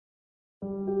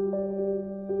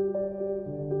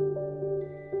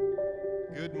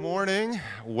Morning.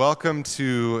 Welcome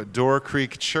to Door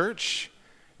Creek Church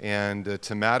and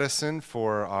to Madison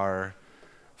for our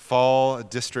fall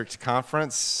district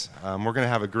conference. We're going to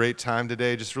have a great time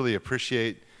today. Just really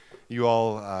appreciate you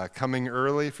all coming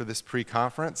early for this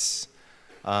pre-conference.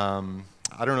 I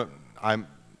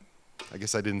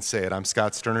guess I didn't say it. I'm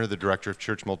Scott Sterner, the Director of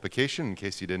Church Multiplication, in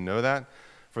case you didn't know that,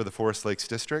 for the Forest Lakes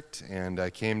District. And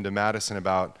I came to Madison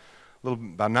about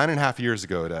 9.5 years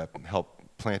ago to help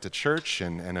plant a church,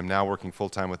 and I'm now working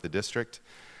full-time with the district.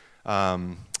 I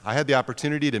had the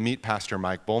opportunity to meet Pastor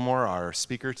Mike Bullmore, our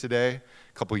speaker today,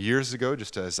 a couple years ago,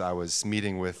 just as I was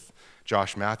meeting with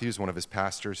Josh Matthews, one of his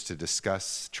pastors, to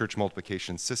discuss church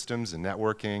multiplication systems and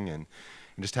networking, and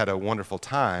just had a wonderful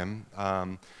time.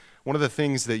 One of the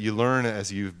things that you learn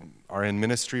as you are in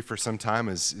ministry for some time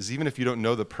is even if you don't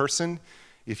know the person,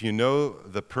 if you know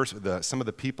some of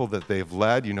the people that they've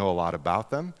led, you know a lot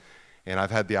about them. And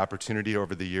I've had the opportunity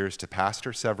over the years to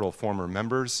pastor several former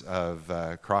members of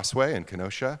Crossway and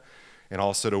Kenosha, and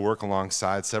also to work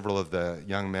alongside several of the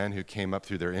young men who came up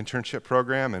through their internship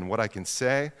program. And what I can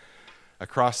say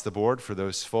across the board for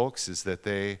those folks is that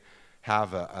they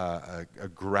have a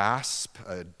grasp,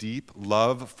 a deep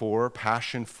love for,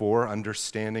 passion for,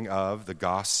 understanding of the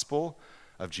gospel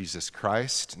of Jesus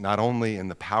Christ, not only in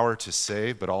the power to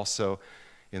save, but also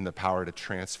in the power to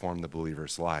transform the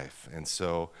believer's life. And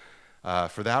so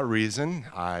for that reason,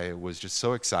 I was just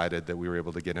so excited that we were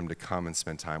able to get him to come and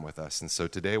spend time with us. And so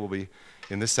today we'll be,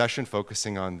 in this session,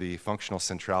 focusing on the functional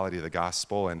centrality of the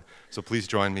gospel. And so please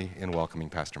join me in welcoming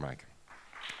Pastor Mike.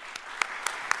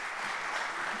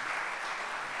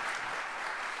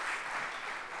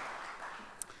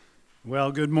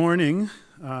 Well, good morning,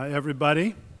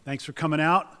 everybody. Thanks for coming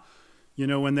out. You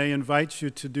know, when they invite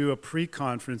you to do a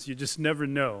pre-conference, you just never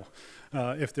know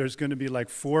if there's going to be like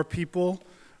 4 people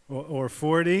or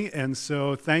 40, and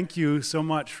so thank you so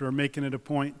much for making it a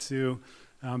point to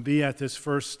be at this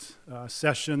first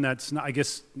session. That's, not, I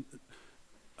guess,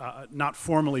 not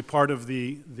formally part of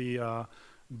the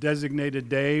designated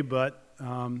day, but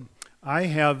I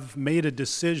have made a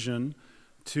decision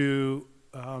to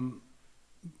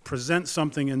present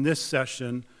something in this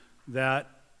session that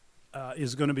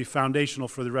is going to be foundational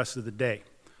for the rest of the day.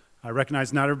 I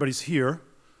recognize not everybody's here,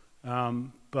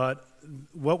 but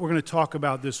what we're going to talk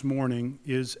about this morning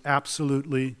is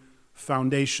absolutely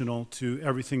foundational to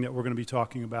everything that we're going to be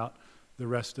talking about the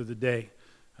rest of the day.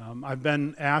 I've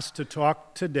been asked to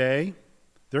talk today.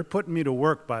 They're putting me to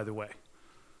work, by the way.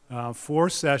 4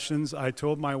 sessions. I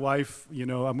told my wife, you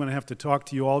know, I'm going to have to talk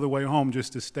to you all the way home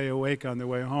just to stay awake on the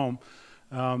way home.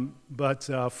 But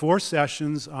 4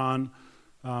 sessions on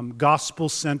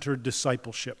gospel-centered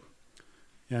discipleship.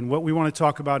 And what we want to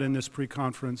talk about in this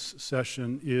pre-conference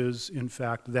session is, in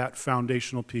fact, that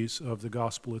foundational piece of the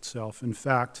gospel itself. In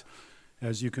fact,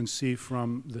 as you can see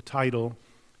from the title,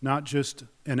 not just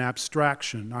an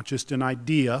abstraction, not just an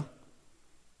idea,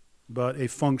 but a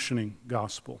functioning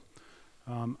gospel.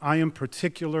 I am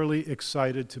particularly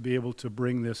excited to be able to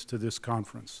bring this to this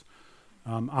conference.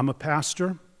 I'm a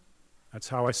pastor. That's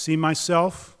how I see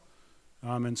myself.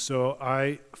 And so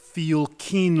I feel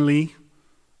keenly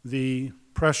the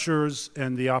pressures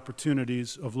and the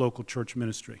opportunities of local church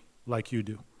ministry, like you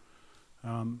do.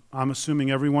 I'm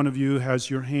assuming every one of you has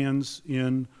your hands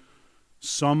in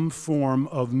some form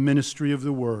of ministry of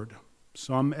the word,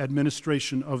 some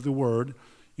administration of the word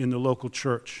in the local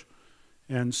church.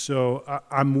 And so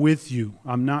I'm with you.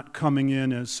 I'm not coming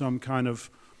in as some kind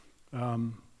of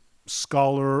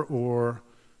scholar, or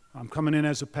I'm coming in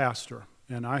as a pastor.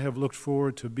 And I have looked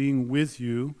forward to being with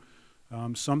you.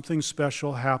 Something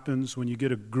special happens when you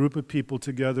get a group of people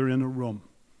together in a room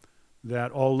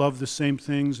that all love the same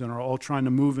things and are all trying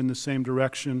to move in the same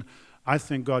direction. I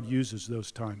think God uses those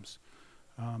times.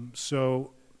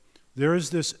 So there is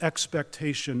this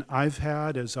expectation I've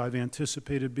had as I've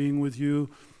anticipated being with you,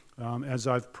 as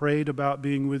I've prayed about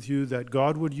being with you, that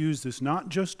God would use this not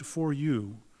just for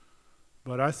you,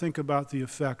 but I think about the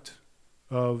effect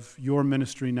of your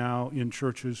ministry now in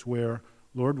churches where,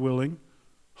 Lord willing,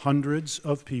 hundreds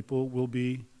of people will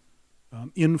be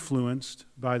influenced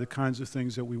by the kinds of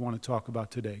things that we want to talk about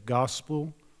today.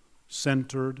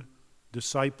 Gospel-centered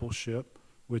discipleship,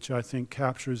 which I think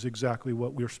captures exactly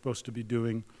what we're supposed to be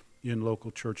doing in local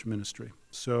church ministry.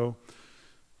 So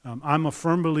I'm a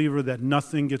firm believer that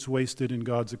nothing gets wasted in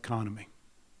God's economy.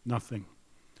 Nothing.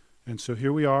 And so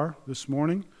here we are this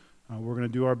morning. We're going to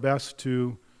do our best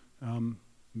to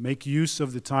make use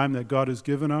of the time that God has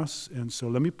given us. And so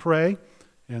let me pray,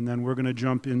 and then we're going to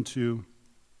jump into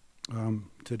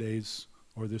today's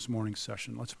or this morning's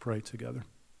session. Let's pray together.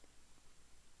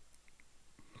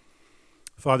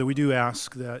 Father, we do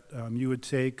ask that you would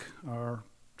take our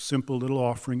simple little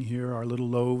offering here, our little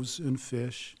loaves and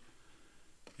fish,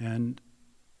 and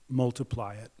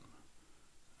multiply it.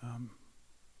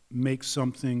 Make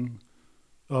something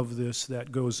of this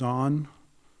that goes on.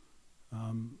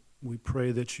 We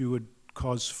pray that you would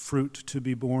cause fruit to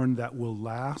be born that will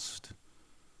last,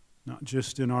 not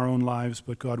just in our own lives,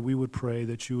 but God, we would pray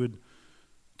that you would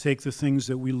take the things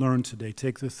that we learned today,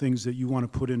 take the things that you want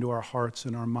to put into our hearts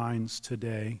and our minds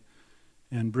today,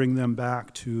 and bring them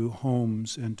back to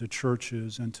homes and to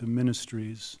churches and to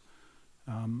ministries.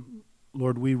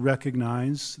 Lord, we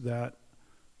recognize that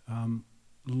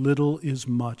little is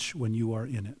much when you are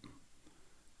in it.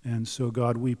 And so,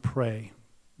 God, we pray.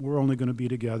 We're only going to be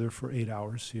together for 8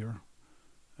 hours here.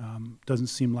 Doesn't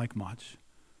seem like much.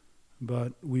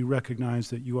 But we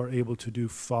recognize that you are able to do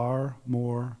far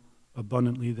more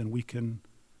abundantly than we can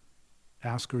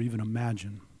ask or even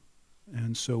imagine.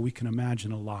 And so we can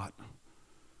imagine a lot.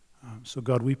 So,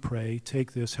 God, we pray,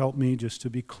 take this. Help me just to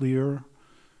be clear.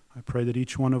 I pray that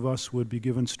each one of us would be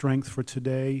given strength for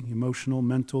today, emotional,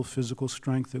 mental, physical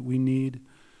strength that we need.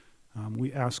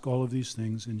 We ask all of these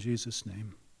things in Jesus'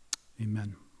 name.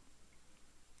 Amen.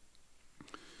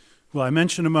 Well, I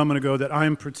mentioned a moment ago that I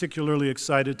am particularly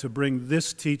excited to bring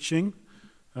this teaching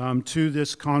to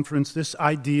this conference, this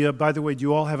idea. By the way, do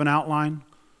you all have an outline?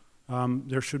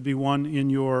 There should be one in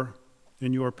your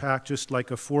pack, just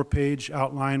like a 4-page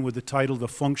outline with the title, The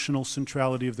Functional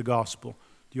Centrality of the Gospel.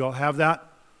 Do you all have that?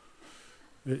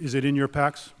 Is it in your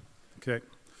packs? Okay.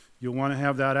 You'll want to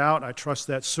have that out. I trust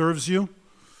that serves you.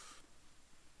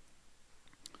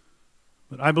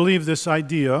 But I believe this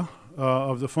idea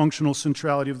of the functional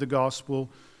centrality of the gospel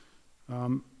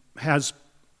has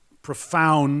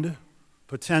profound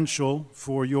potential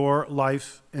for your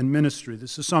life and ministry.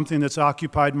 This is something that's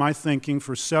occupied my thinking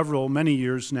for many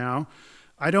years now.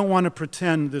 I don't want to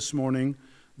pretend this morning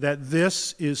that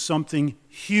this is something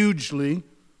hugely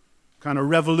kind of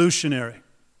revolutionary.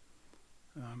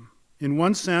 In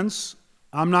one sense,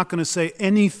 I'm not going to say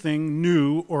anything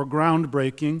new or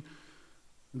groundbreaking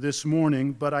this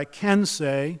morning, but I can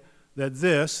say that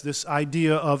this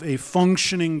idea of a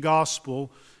functioning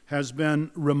gospel has been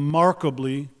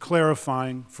remarkably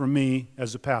clarifying for me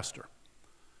as a pastor.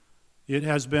 It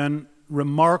has been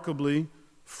remarkably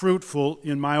fruitful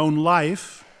in my own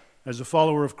life as a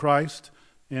follower of Christ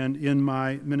and in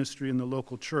my ministry in the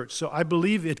local church. So I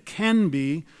believe it can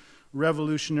be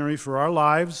revolutionary for our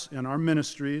lives and our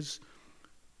ministries,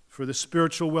 for the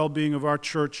spiritual well-being of our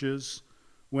churches,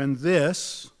 when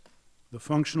this, the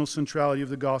functional centrality of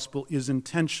the gospel, is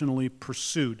intentionally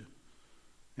pursued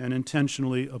and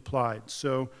intentionally applied.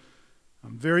 So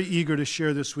I'm very eager to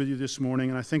share this with you this morning,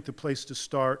 and I think the place to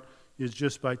start is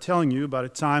just by telling you about a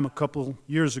time several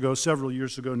years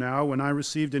ago now, when I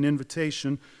received an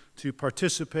invitation to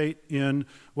participate in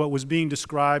what was being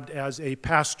described as a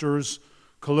pastor's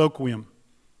colloquium.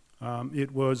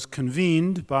 It was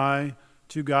convened by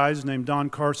two guys named Don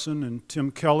Carson and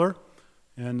Tim Keller,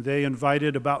 and they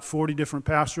invited about 40 different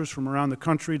pastors from around the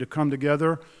country to come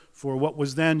together for what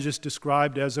was then just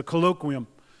described as a colloquium.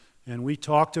 And we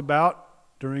talked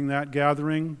about, during that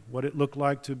gathering, what it looked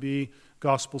like to be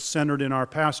gospel-centered in our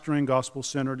pastoring,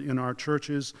 gospel-centered in our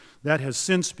churches. That has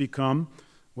since become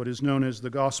what is known as the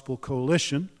Gospel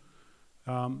Coalition.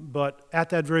 But at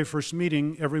that very first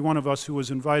meeting, every one of us who was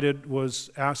invited was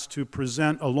asked to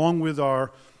present, along with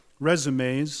our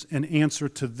resumes, an answer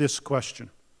to this question.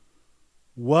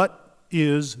 What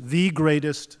is the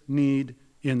greatest need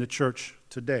in the church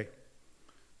today?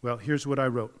 Well, here's what I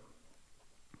wrote.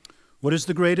 What is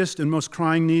the greatest and most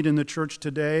crying need in the church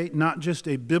today? Not just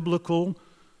a biblical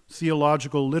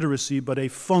theological literacy, but a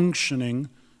functioning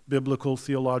biblical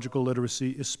theological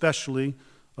literacy, especially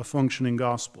a functioning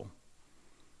gospel.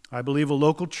 I believe a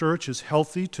local church is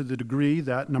healthy to the degree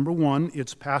that, number one,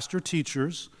 its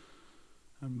pastor-teachers.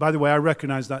 By the way, I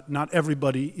recognize that not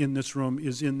everybody in this room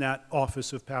is in that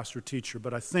office of pastor-teacher,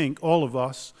 but I think all of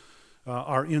us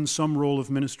are in some role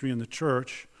of ministry in the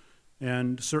church,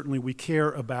 and certainly we care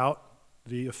about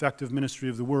the effective ministry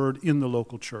of the word in the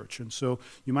local church. And so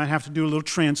you might have to do a little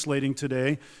translating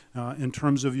today in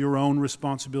terms of your own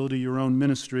responsibility, your own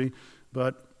ministry,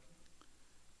 but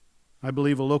I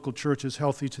believe a local church is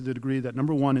healthy to the degree that,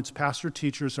 number one, its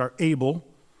pastor-teachers are able,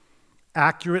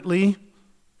 accurately,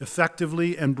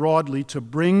 effectively, and broadly to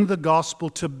bring the gospel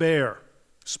to bear,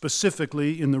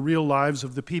 specifically in the real lives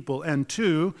of the people. And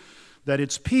two, that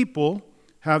its people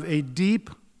have a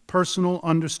deep personal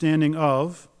understanding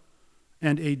of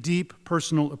and a deep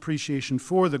personal appreciation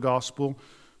for the gospel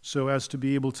so as to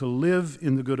be able to live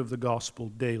in the good of the gospel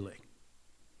daily.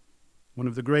 One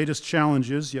of the greatest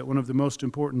challenges, yet one of the most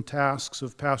important tasks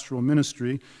of pastoral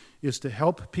ministry, is to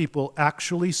help people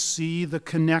actually see the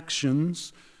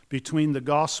connections between the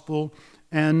gospel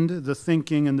and the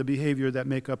thinking and the behavior that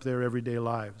make up their everyday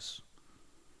lives.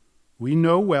 We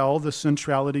know well the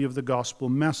centrality of the gospel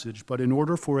message, but in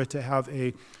order for it to have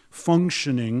a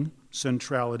functioning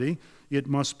centrality, it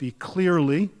must be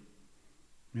clearly,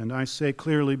 and I say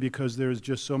clearly because there's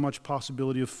just so much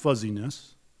possibility of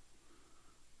fuzziness,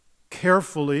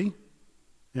 carefully,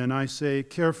 and I say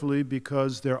carefully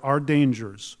because there are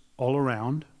dangers all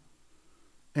around,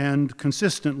 and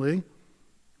consistently,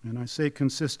 and I say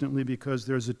consistently because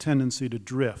there's a tendency to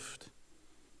drift.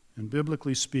 And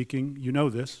biblically speaking, you know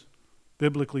this,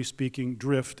 biblically speaking,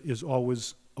 drift is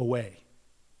always away,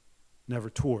 never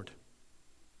toward.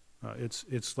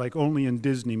 It's like only in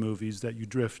Disney movies that you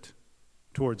drift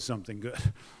towards something good.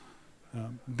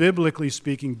 Biblically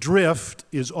speaking, drift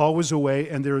is always away,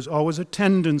 and there is always a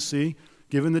tendency,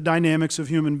 given the dynamics of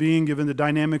human being, given the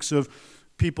dynamics of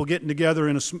people getting together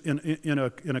in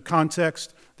a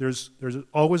context, there's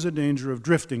always a danger of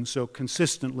drifting. So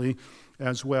consistently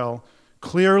as well,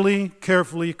 clearly,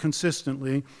 carefully,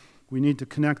 consistently, we need to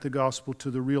connect the gospel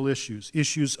to the real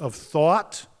issues of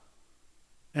thought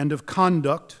and of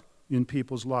conduct in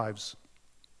people's lives.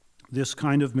 This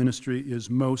kind of ministry is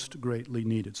most greatly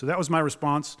needed. So that was my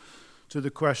response to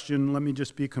the question. Let me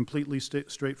just be completely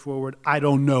straightforward. I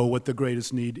don't know what the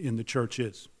greatest need in the church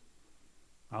is.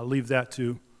 I'll leave that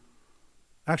to,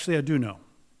 actually I do know.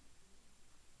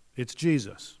 It's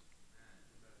Jesus.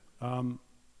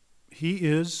 He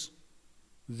is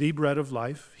the bread of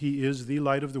life. He is the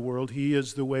light of the world. He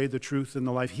is the way, the truth, and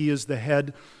the life. He is the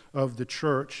head of the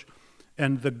church.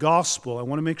 And the gospel, I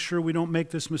want to make sure we don't make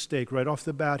this mistake right off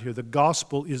the bat here. The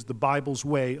gospel is the Bible's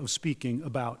way of speaking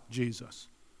about Jesus.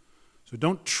 So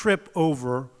don't trip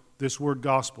over this word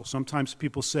gospel. Sometimes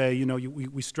people say,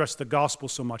 we stress the gospel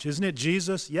so much. Isn't it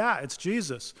Jesus? Yeah, it's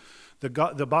Jesus. The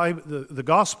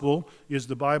gospel is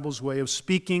the Bible's way of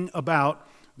speaking about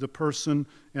the person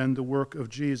and the work of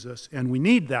Jesus. And we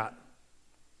need that.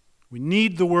 We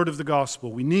need the word of the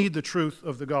gospel. We need the truth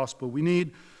of the gospel. We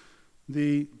need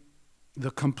the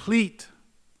complete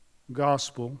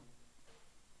gospel.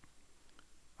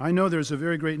 I know there's a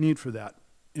very great need for that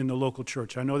in the local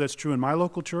church. I know that's true in my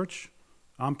local church.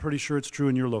 I'm pretty sure it's true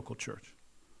in your local church.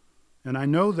 And I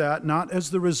know that not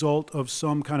as the result of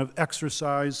some kind of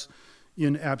exercise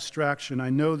in abstraction.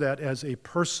 I know that as a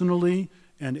personally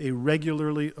and a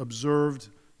regularly observed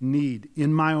need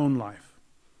in my own life,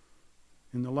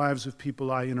 in the lives of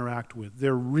people I interact with.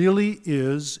 There really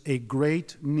is a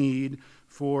great need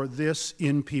for this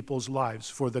in people's lives,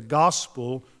 for the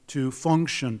gospel to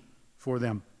function for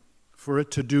them, for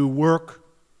it to do work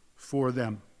for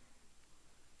them.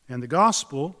 And the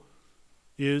gospel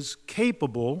is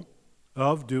capable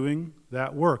of doing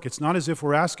that work. It's not as if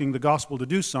we're asking the gospel to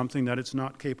do something that it's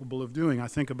not capable of doing. I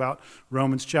think about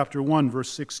Romans chapter 1, verse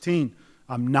 16.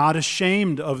 I'm not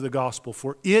ashamed of the gospel,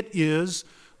 for it is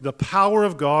the power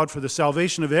of God for the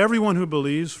salvation of everyone who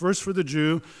believes, first for the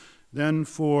Jew, then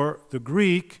for the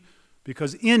Greek,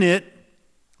 because in it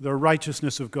the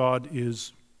righteousness of God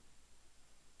is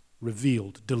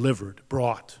revealed, delivered,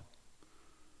 brought.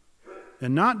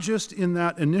 And not just in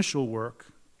that initial work.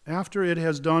 After it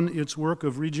has done its work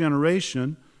of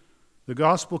regeneration, the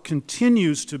gospel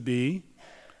continues to be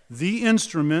the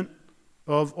instrument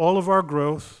of all of our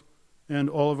growth and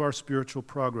all of our spiritual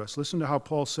progress. Listen to how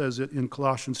Paul says it in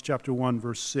Colossians chapter 1,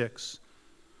 verse 6.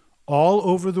 All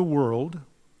over the world,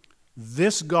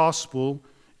 this gospel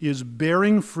is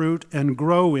bearing fruit and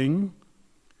growing,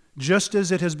 just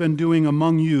as it has been doing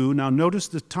among you. Now notice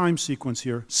the time sequence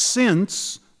here.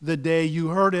 Since the day you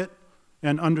heard it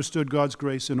and understood God's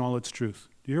grace in all its truth.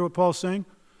 Do you hear what Paul's saying?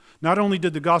 Not only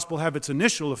did the gospel have its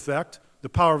initial effect, the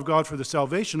power of God for the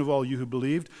salvation of all you who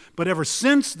believed, but ever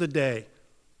since the day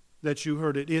that you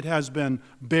heard it, it has been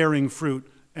bearing fruit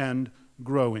and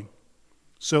growing.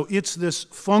 So it's this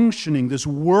functioning, this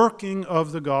working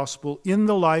of the gospel in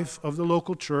the life of the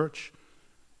local church,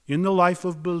 in the life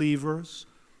of believers,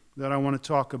 that I want to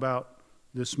talk about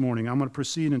this morning. I'm going to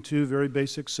proceed in two very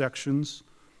basic sections.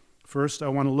 First, I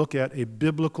want to look at a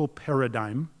biblical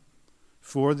paradigm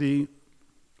for the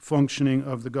functioning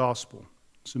of the gospel.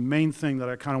 It's the main thing that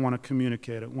I kind of want to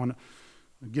communicate. I want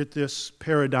to get this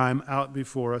paradigm out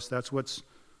before us. That's what's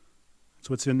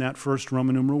in that first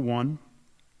Roman numeral 1.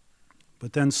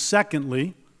 But then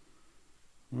secondly,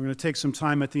 we're going to take some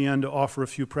time at the end to offer a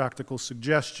few practical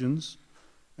suggestions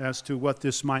as to what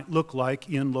this might look like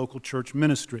in local church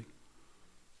ministry.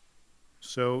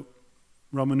 So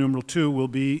Roman numeral 2 will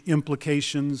be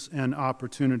implications and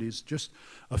opportunities. Just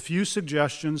a few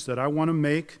suggestions that I want to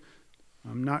make.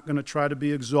 I'm not going to try to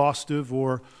be exhaustive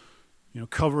or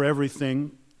cover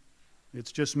everything.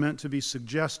 It's just meant to be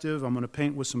suggestive. I'm going to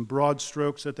paint with some broad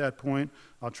strokes at that point.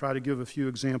 I'll try to give a few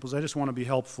examples. I just want to be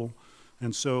helpful.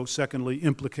 And so, secondly,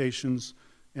 implications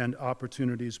and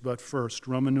opportunities. But first,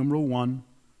 Roman numeral 1,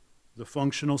 the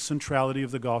functional centrality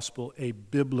of the gospel, a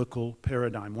biblical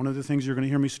paradigm. One of the things you're going to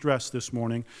hear me stress this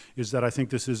morning is that I think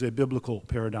this is a biblical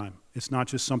paradigm. It's not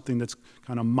just something that's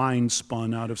kind of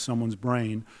mind-spun out of someone's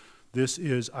brain. This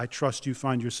is, I trust you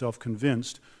find yourself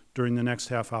convinced during the next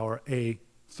half hour, a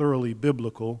thoroughly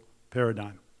biblical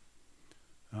paradigm.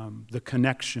 The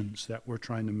connections that we're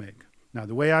trying to make. Now,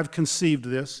 the way I've conceived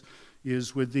this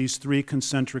is with these 3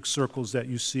 concentric circles that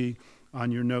you see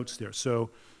on your notes there.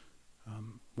 So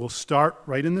we'll start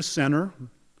right in the center,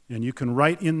 and you can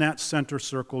write in that center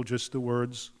circle just the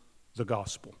words, the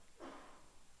gospel.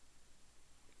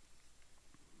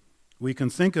 We can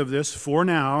think of this for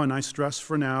now, and I stress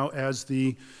for now, as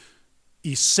the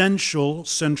essential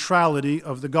centrality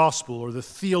of the gospel, or the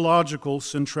theological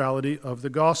centrality of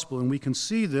the gospel. And we can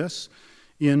see this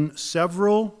in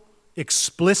several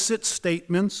explicit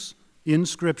statements in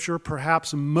Scripture,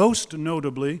 perhaps most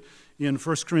notably in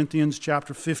 1 Corinthians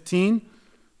chapter 15,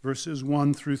 verses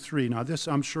 1 through 3. Now, this,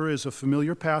 I'm sure, is a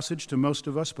familiar passage to most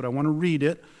of us, but I want to read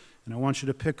it, and I want you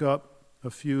to pick up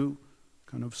a few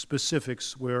kind of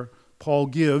specifics where Paul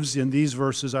gives in these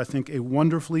verses, I think, a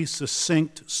wonderfully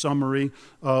succinct summary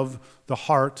of the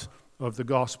heart of the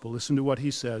gospel. Listen to what he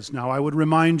says. Now, I would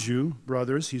remind you,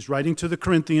 brothers, he's writing to the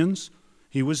Corinthians.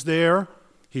 He was there.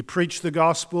 He preached the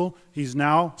gospel. He's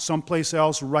now someplace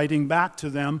else writing back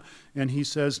to them. And he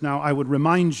says, now I would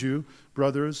remind you,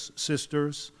 brothers,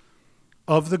 sisters,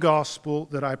 of the gospel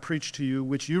that I preached to you,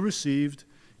 which you received,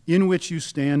 in which you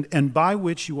stand, and by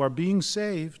which you are being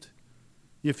saved,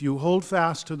 if you hold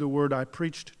fast to the word I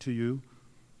preached to you,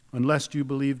 unless you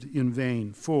believed in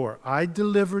vain. For I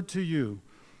delivered to you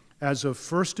as of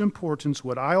first importance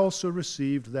what I also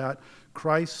received, that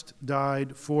Christ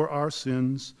died for our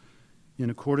sins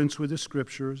in accordance with the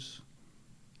Scriptures,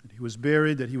 that he was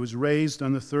buried, that he was raised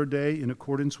on the third day in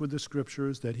accordance with the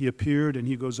Scriptures, that he appeared, and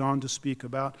he goes on to speak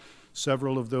about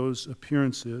several of those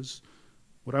appearances.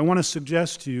 What I want to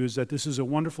suggest to you is that this is a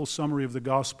wonderful summary of the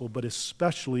gospel, but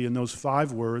especially in those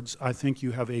 5 words, I think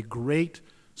you have a great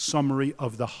summary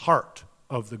of the heart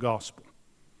of the gospel.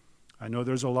 I know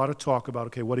there's a lot of talk about,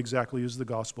 okay, what exactly is the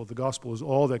gospel? The gospel is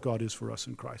all that God is for us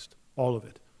in Christ, all of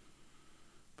it.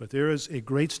 But there is a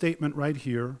great statement right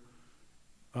here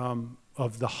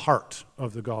of the heart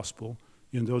of the gospel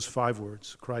in those 5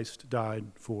 words. Christ died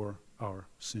for our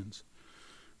sins.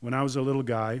 When I was a little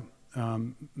guy,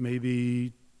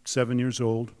 maybe 7 years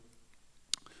old,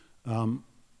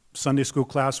 Sunday school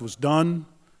class was done,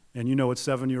 and you know what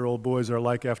 7-year-old boys are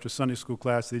like after Sunday school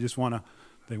class. They just want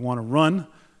to run.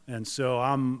 And so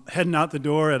I'm heading out the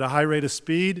door at a high rate of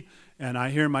speed, and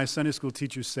I hear my Sunday school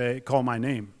teacher call my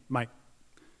name, Mike.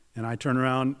 And I turn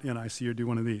around, and I see her do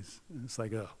one of these. And it's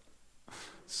like, oh.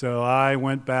 So I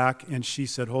went back, and she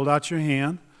said, hold out your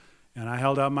hand. And I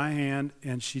held out my hand,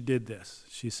 and she did this.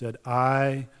 She said,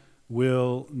 I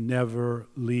will never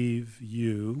leave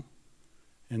you.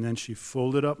 And then she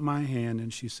folded up my hand,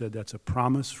 and she said, that's a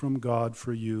promise from God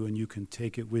for you, and you can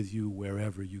take it with you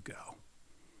wherever you go.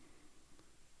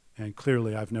 And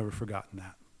clearly, I've never forgotten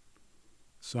that.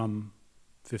 Some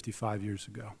 55 years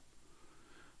ago.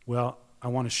 Well, I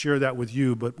want to share that with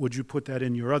you, but would you put that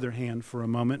in your other hand for a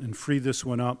moment and free this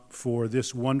one up for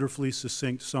this wonderfully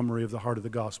succinct summary of the heart of the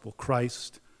gospel.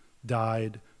 Christ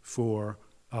died for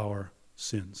our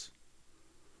sins.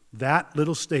 That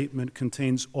little statement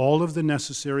contains all of the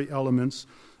necessary elements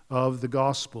of the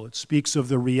gospel. It speaks of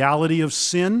the reality of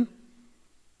sin,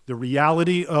 the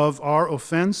reality of our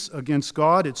offense against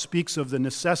God. It speaks of the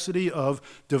necessity of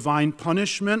divine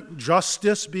punishment,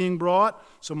 justice being brought.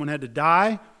 Someone had to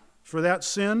die for that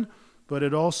sin, but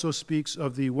it also speaks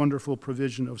of the wonderful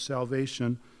provision of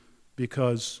salvation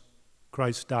because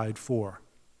Christ died for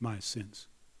my sins.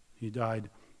 He died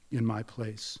in my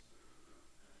place.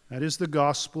 That is the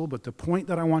gospel, but the point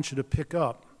that I want you to pick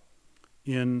up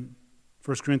in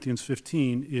 1 Corinthians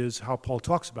 15 is how Paul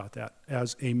talks about that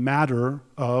as a matter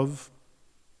of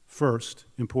first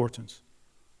importance.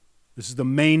 This is the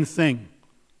main thing.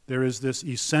 There is this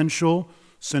essential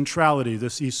centrality,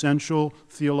 this essential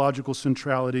theological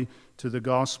centrality to the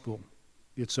gospel.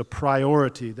 It's a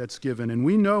priority that's given. And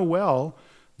we know well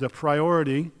the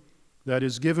priority that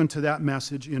is given to that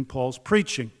message in Paul's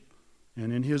preaching.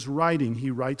 And in his writing,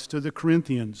 he writes to the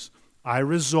Corinthians I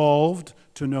resolved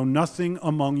to know nothing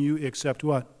among you except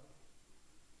what?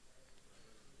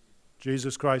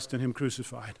 Jesus Christ and Him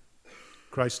crucified.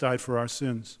 Christ died for our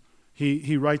sins.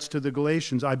 He writes to the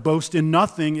Galatians, I boast in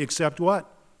nothing except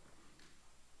what?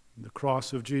 The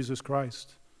cross of Jesus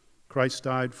Christ. Christ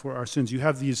died for our sins. You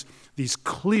have these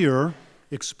clear,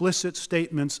 explicit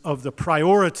statements of the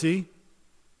priority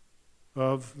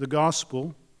of the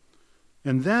gospel.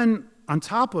 And then, on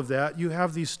top of that, you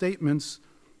have these statements,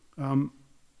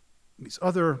 these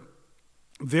other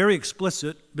very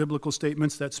explicit biblical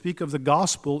statements that speak of the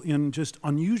gospel in just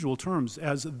unusual terms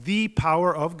as the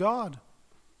power of God.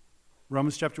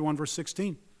 Romans chapter 1, verse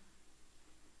 16.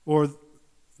 Or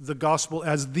the gospel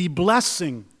as the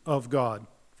blessing of God.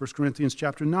 1 Corinthians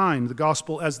chapter 9. The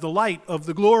gospel as the light of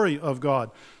the glory of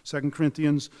God. 2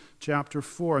 Corinthians chapter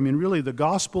 4. I mean, really, the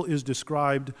gospel is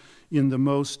described in the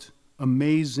most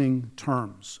amazing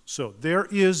terms. So there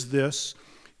is this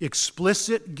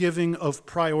explicit giving of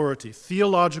priority,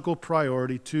 theological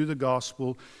priority to the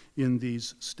gospel in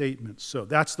these statements. So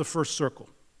that's the first circle.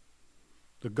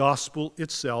 The gospel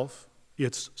itself,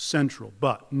 it's central.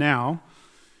 But now,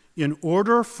 in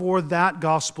order for that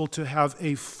gospel to have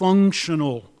a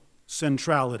functional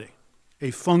centrality,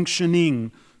 a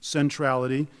functioning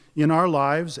centrality in our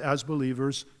lives as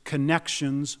believers,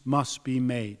 connections must be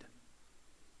made.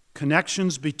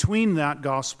 Connections between that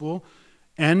gospel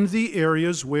and the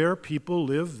areas where people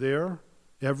live their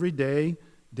everyday,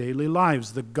 daily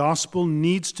lives. The gospel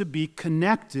needs to be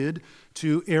connected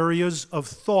to areas of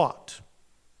thought,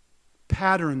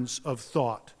 patterns of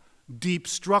thought, deep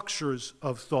structures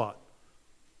of thought.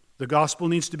 The gospel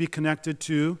needs to be connected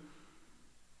to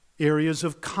areas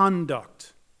of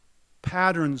conduct,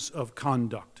 patterns of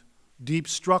conduct, deep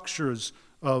structures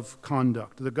of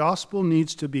conduct. The gospel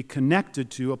needs to be connected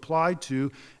to, applied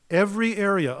to, every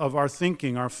area of our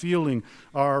thinking, our feeling,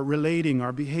 our relating,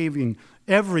 our behaving,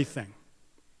 everything.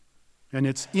 And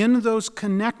it's in those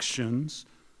connections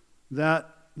that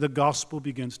the gospel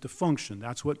begins to function.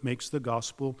 That's what makes the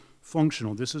gospel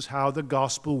functional. This is how the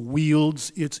gospel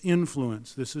wields its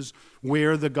influence. This is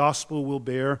where the gospel will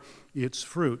bear its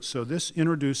fruit. So this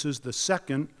introduces the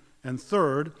second and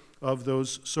third of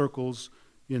those circles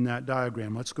in that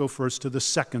diagram. Let's go first to the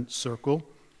second circle.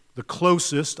 The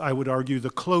closest, I would argue, the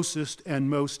closest and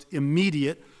most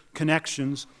immediate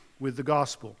connections with the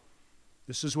gospel.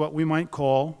 This is what we might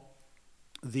call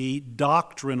the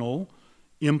doctrinal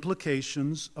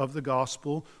implications of the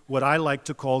gospel, what I like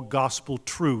to call gospel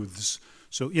truths.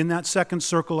 So in that second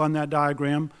circle on that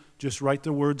diagram, just write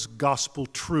the words gospel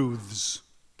truths,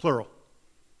 plural.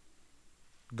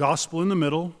 Gospel in the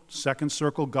middle, second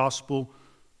circle, gospel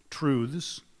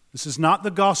truths. This is not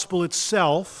the gospel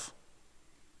itself.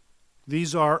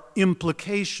 These are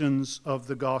implications of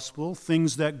the gospel,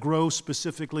 things that grow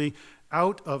specifically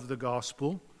out of the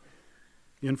gospel.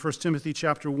 In 1 Timothy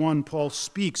chapter 1, Paul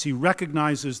speaks, he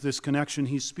recognizes this connection.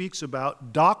 He speaks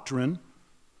about doctrine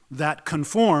that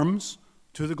conforms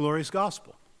to the glorious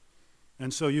gospel.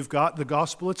 And so you've got the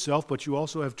gospel itself, but you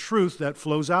also have truth that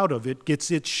flows out of it,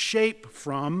 gets its shape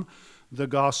from the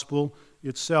gospel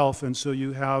itself. And so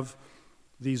you have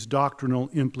these doctrinal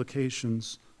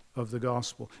implications of the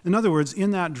gospel. In other words,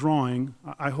 in that drawing,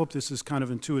 I hope this is kind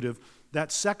of intuitive,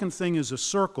 that second thing is a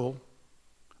circle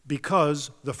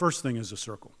because the first thing is a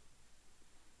circle.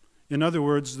 In other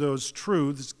words, those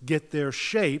truths get their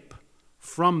shape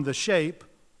from the shape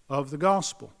of the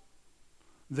gospel.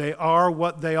 They are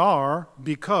what they are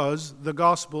because the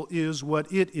gospel is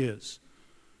what it is.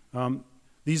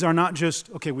 These are not just,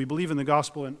 okay, we believe in the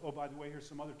gospel and, oh, by the way, here's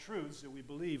some other truths that we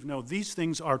believe. No, these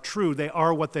things are true. They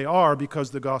are what they are because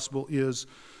the gospel is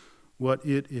what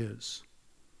it is.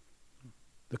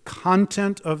 The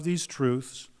content of these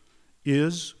truths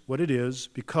is what it is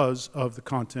because of the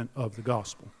content of the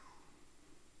gospel.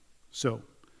 So,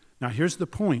 now here's the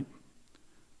point.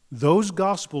 Those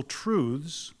gospel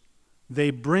truths,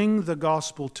 they bring the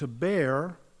gospel to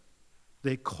bear.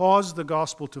 They cause the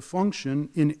gospel to function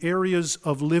in areas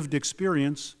of lived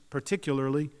experience,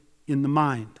 particularly in the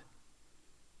mind,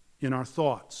 in our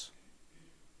thoughts.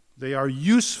 They are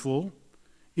useful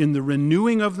in the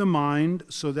renewing of the mind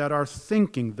so that our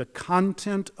thinking, the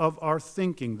content of our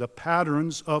thinking, the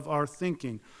patterns of our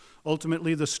thinking,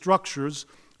 ultimately the structures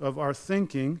of our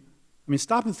thinking. I mean,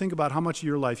 stop and think about how much of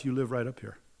your life you live right up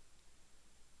here.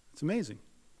 It's amazing.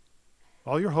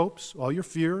 All your hopes, all your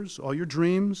fears, all your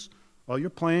dreams, all your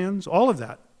plans, all of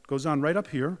that goes on right up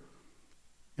here.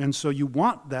 And so you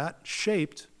want that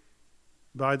shaped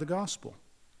by the gospel.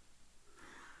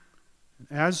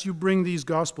 As you bring these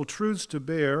gospel truths to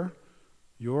bear,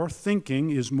 your thinking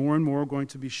is more and more going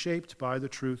to be shaped by the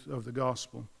truth of the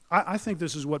gospel. I think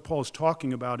this is what Paul is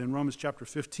talking about in Romans chapter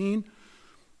 15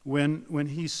 when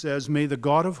he says, may the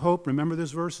God of hope, remember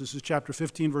this verse, this is chapter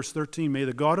 15, verse 13, may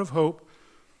the God of hope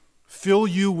fill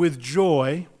you with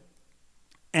joy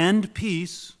and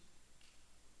peace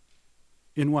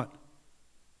in what?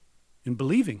 In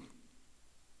believing.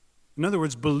 In other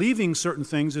words, believing certain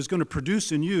things is going to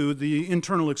produce in you the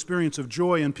internal experience of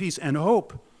joy and peace and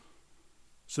hope,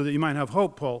 so that you might have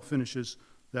hope, Paul finishes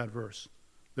that verse.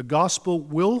 The gospel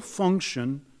will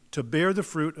function to bear the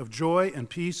fruit of joy and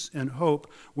peace and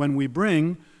hope when we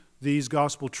bring these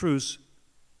gospel truths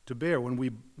to bear, when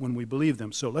we believe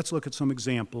them. So let's look at some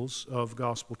examples of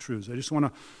gospel truths. I just want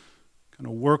to kind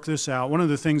of work this out. One of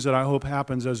the things that I hope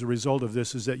happens as a result of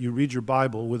this is that you read your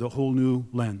Bible with a whole new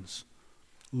lens,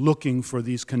 looking for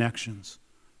these connections,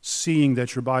 seeing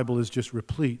that your Bible is just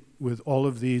replete with all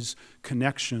of these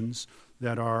connections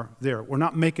that are there. We're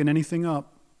not making anything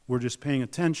up. We're just paying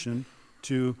attention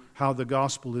to how the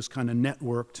gospel is kind of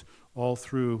networked all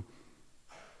through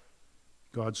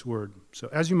God's Word. So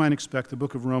as you might expect, the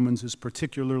book of Romans is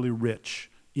particularly rich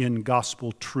in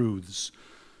gospel truths.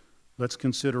 Let's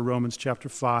consider Romans chapter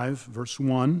 5, verse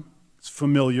 1. It's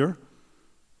familiar,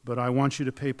 but I want you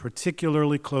to pay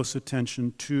particularly close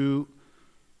attention to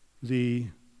the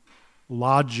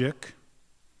logic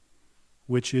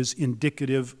which is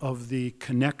indicative of the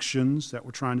connections that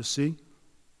we're trying to see.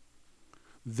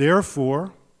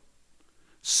 Therefore,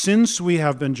 since we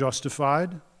have been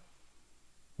justified,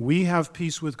 we have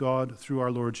peace with God through our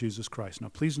Lord Jesus Christ. Now,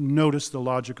 please notice the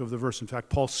logic of the verse. In fact,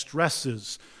 Paul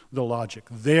stresses the logic.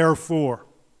 Therefore,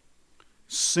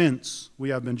 since we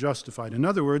have been justified. In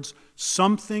other words,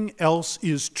 something else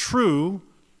is true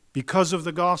because of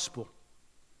the gospel.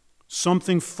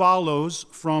 Something follows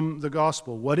from the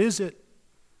gospel. What is it?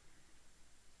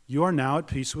 You are now at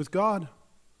peace with God.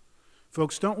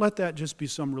 Folks, don't let that just be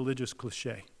some religious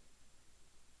cliche.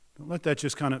 Don't let that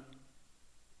just kind of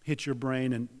hit your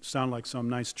brain and sound like some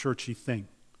nice churchy thing.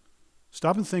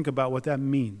 Stop and think about what that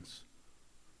means.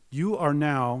 You are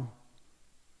now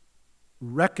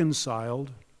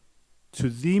reconciled to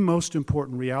the most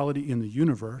important reality in the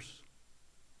universe.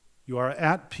 You are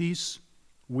at peace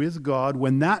with God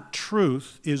when that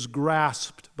truth is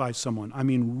grasped by someone. I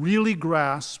mean, really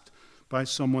grasped by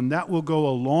someone. That will go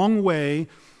a long way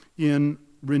in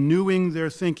renewing their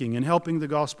thinking and helping the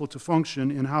gospel to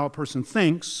function in how a person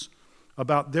thinks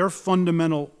about their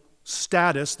fundamental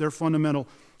status, their fundamental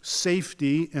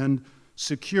safety and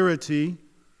security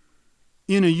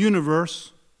in a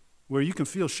universe where you can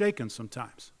feel shaken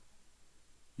sometimes.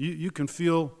 You can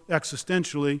feel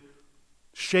existentially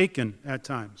shaken at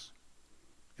times.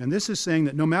 And this is saying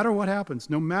that no matter what happens,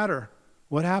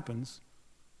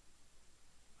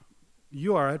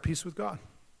 you are at peace with God.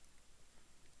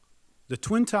 The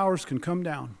Twin Towers can come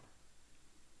down.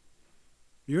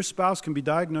 Your spouse can be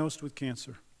diagnosed with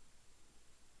cancer.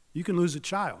 You can lose a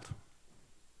child.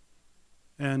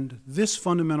 And this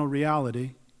fundamental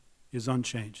reality is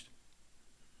unchanged.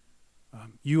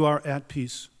 You are at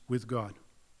peace with God.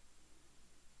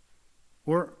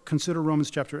 Or consider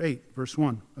Romans chapter 8, verse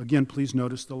 1. Again, please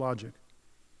notice the logic.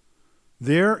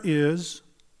 There is,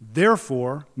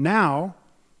 therefore, now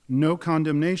no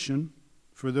condemnation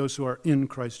for those who are in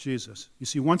Christ Jesus. You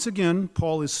see, once again,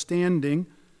 Paul is standing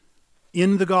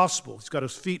in the gospel. He's got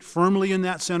his feet firmly in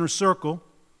that center circle,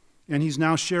 and he's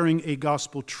now sharing a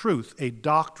gospel truth, a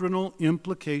doctrinal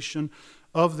implication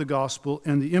of the gospel,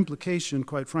 and the implication,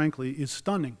 quite frankly, is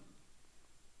stunning.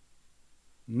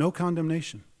 No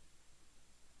condemnation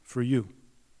for you.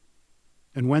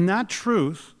 And when that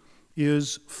truth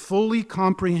is fully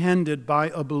comprehended by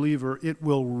a believer, it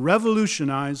will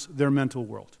revolutionize their mental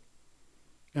world.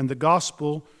 And the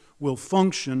gospel will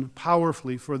function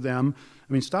powerfully for them.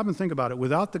 I mean, stop and think about it.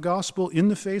 Without the gospel, in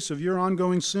the face of your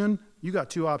ongoing sin, you got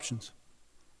two options: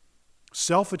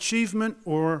 self-achievement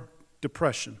or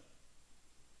depression.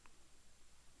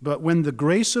 But when the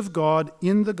grace of God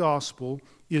in the gospel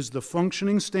is the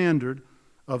functioning standard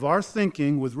of our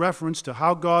thinking with reference to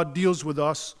how God deals with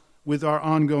us with our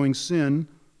ongoing sin,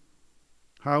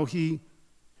 how he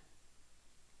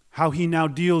now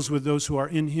deals with those who are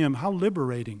in him, how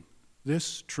liberating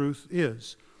this truth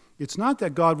is. It's not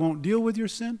that God won't deal with your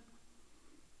sin.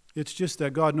 It's just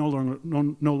that God no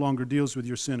longer deals with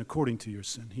your sin according to your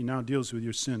sin. He now deals with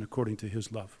your sin according to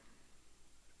his love,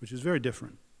 which is very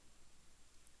different.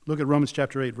 Look at Romans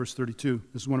chapter 8, verse 32.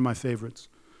 This is one of my favorites.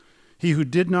 He who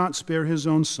did not spare his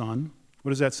own son, what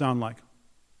does that sound like?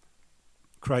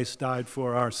 Christ died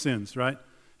for our sins, right?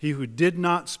 He who did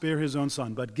not spare his own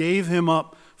son, but gave him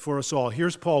up for us all.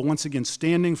 Here's Paul once again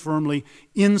standing firmly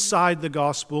inside the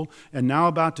gospel and now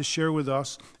about to share with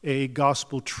us a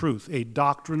gospel truth, a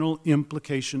doctrinal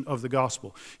implication of the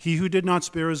gospel. He who did not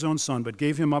spare his own son, but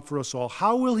gave him up for us all,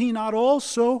 how will he not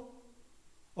also,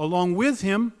 along with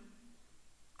him,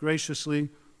 graciously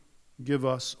give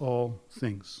us all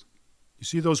things? You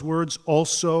see those words,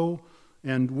 also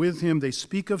and with him? They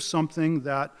speak of something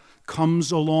that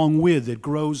comes along with, it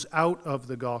grows out of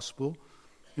the gospel.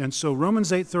 And so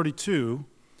Romans 8:32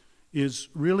 is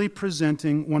really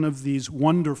presenting one of these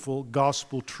wonderful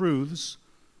gospel truths.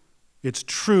 It's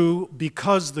true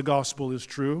because the gospel is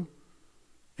true.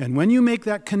 And when you make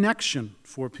that connection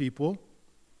for people,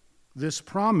 this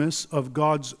promise of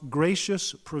God's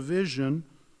gracious provision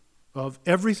of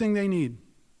everything they need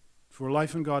for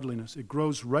life and godliness, it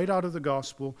grows right out of the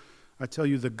gospel. I tell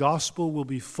you, the gospel will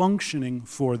be functioning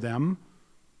for them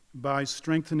by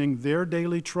strengthening their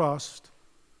daily trust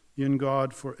in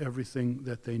God for everything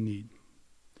that they need.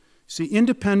 See,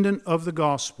 independent of the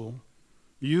gospel,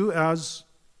 you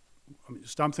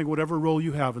stop thinking whatever role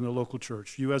you have in the local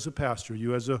church, you as a pastor,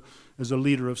 you as a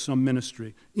leader of some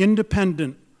ministry,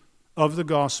 independent of the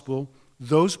gospel,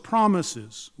 those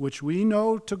promises which we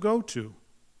know to go to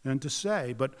and to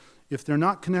say, but if they're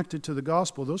not connected to the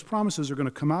gospel, those promises are going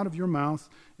to come out of your mouth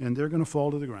and they're going to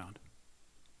fall to the ground.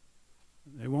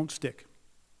 They won't stick.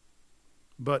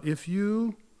 But if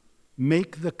you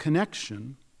make the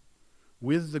connection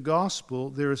with the gospel,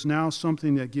 there is now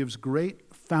something that gives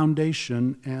great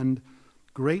foundation and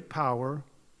great power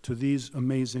to these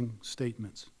amazing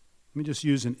statements. Let me just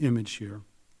use an image here.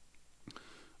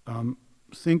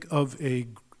 Think of a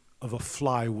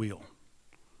flywheel.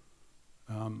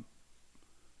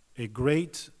 A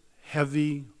great,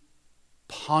 heavy,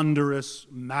 ponderous,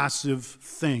 massive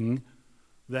thing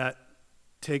that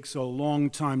takes a long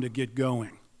time to get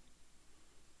going.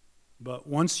 But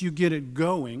once you get it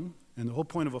going, and the whole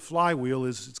point of a flywheel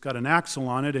is it's got an axle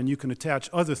on it and you can attach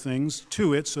other things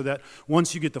to it so that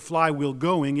once you get the flywheel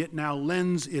going, it now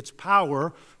lends its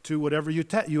power to whatever you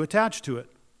attach to it.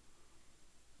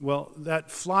 Well, that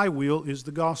flywheel is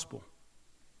the gospel.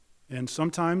 And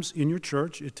sometimes in your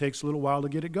church, it takes a little while to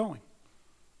get it going.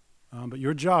 But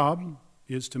your job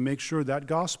is to make sure that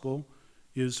gospel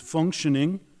is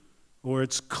functioning or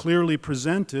it's clearly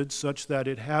presented such that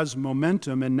it has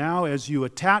momentum. And now as you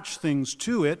attach things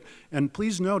to it, and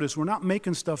please notice, we're not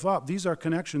making stuff up. These are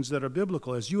connections that are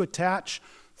biblical. As you attach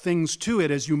things to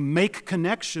it, as you make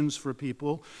connections for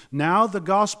people, now the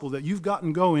gospel that you've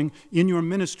gotten going in your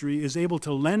ministry is able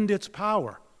to lend its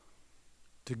power,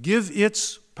 to give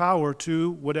its power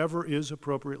to whatever is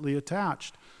appropriately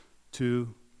attached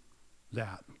to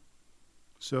that.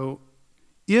 So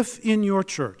if in your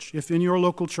church, if in your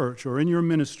local church or in your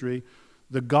ministry,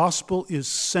 the gospel is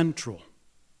central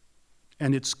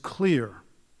and it's clear,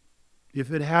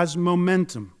 if it has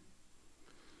momentum,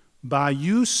 by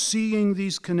you seeing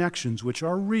these connections, which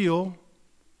are real,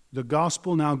 the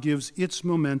gospel now gives its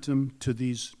momentum to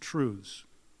these truths,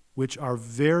 which are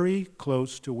very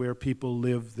close to where people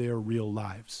live their real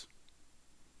lives,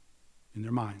 in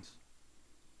their minds,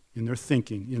 in their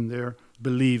thinking, in their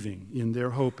believing, in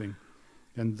their hoping.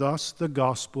 And thus the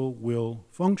gospel will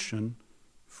function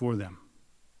for them.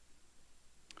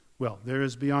 Well, there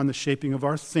is beyond the shaping of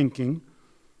our thinking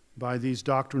by these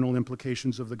doctrinal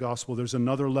implications of the gospel, there's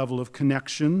another level of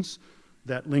connections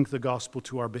that link the gospel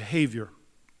to our behavior.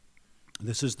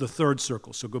 This is the third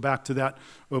circle. So go back to that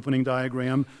opening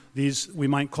diagram. These, we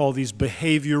might call these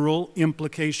behavioral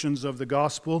implications of the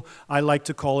gospel. I like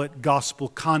to call it gospel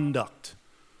conduct.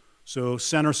 So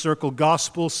center circle,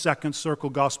 gospel. Second circle,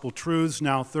 gospel truths.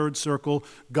 Now third circle,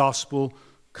 gospel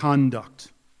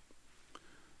conduct.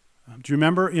 Do you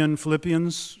remember in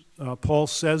Philippians, Paul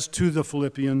says to the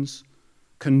Philippians,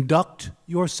 conduct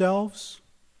yourselves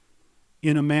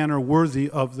in a manner worthy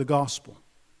of the gospel.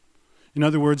 In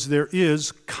other words, there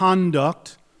is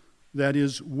conduct that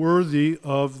is worthy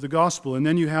of the gospel. And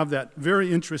then you have that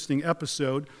very interesting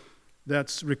episode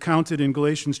that's recounted in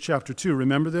Galatians chapter 2.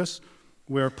 Remember this?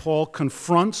 Where Paul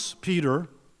confronts Peter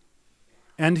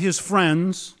and his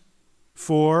friends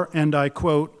for, and I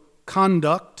quote,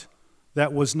 conduct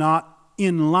that was not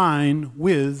in line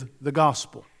with the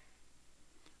gospel.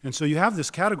 And so you have this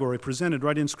category presented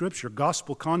right in Scripture,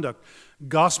 gospel conduct,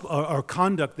 or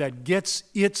conduct that gets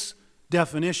its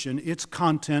definition, its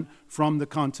content from the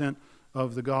content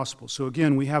of the gospel. So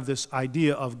again, we have this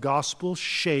idea of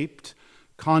gospel-shaped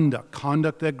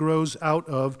conduct that grows out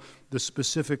of the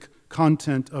specific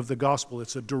content of the gospel.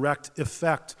 It's a direct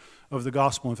effect of the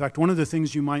gospel. In fact, one of the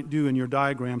things you might do in your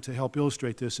diagram to help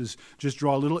illustrate this is just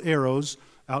draw little arrows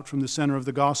out from the center of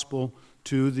the gospel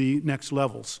to the next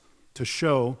levels to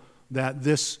show that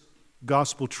this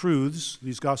gospel truths,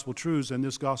 these gospel truths and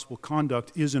this gospel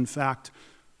conduct is in fact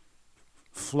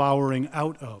flowering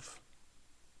out of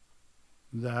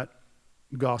that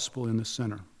gospel in the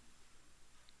center.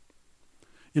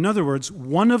 In other words,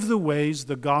 one of the ways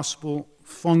the gospel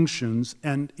functions,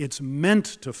 and it's meant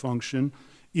to function,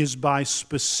 is by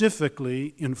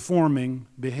specifically informing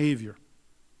behavior.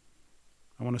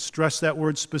 I want to stress that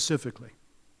word specifically.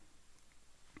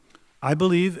 I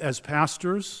believe as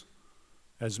pastors,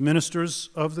 as ministers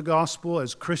of the gospel,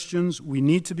 as Christians, we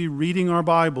need to be reading our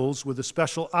Bibles with a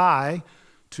special eye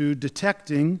to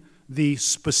detecting the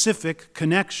specific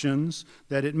connections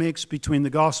that it makes between the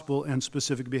gospel and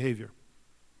specific behavior.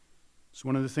 So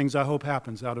one of the things I hope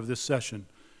happens out of this session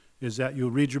is that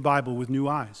you'll read your Bible with new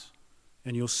eyes,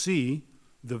 and you'll see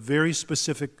the very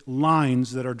specific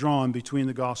lines that are drawn between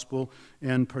the gospel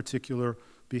and particular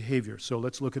behavior. So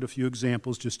let's look at a few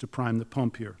examples just to prime the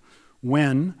pump here.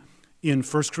 When, in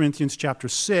 1 Corinthians chapter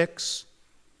 6,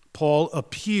 Paul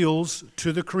appeals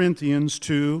to the Corinthians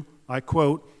to, I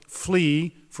quote,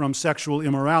 flee from sexual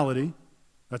immorality.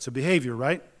 That's a behavior,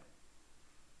 right?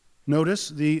 Notice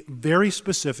the very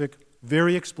specific,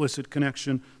 very explicit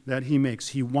connection that he makes.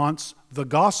 He wants the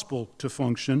gospel to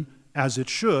function as it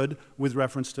should with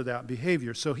reference to that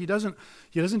behavior. So he doesn't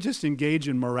just engage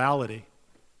in morality.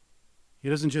 He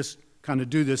doesn't just kind of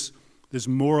do this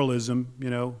moralism,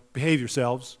 behave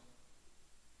yourselves,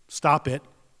 stop it.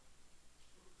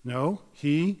 No,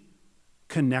 he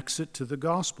connects it to the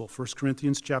gospel. 1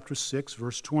 Corinthians chapter 6,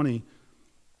 verse 20.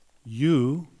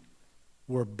 You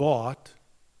were bought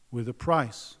with a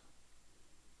price.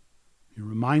 He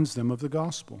reminds them of the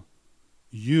gospel.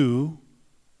 You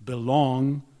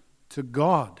belong to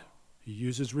God. He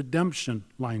uses redemption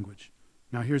language.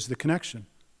 Now here's the connection.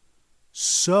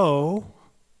 So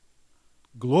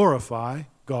glorify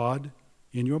God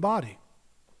in your body.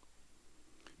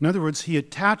 In other words, he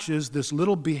attaches this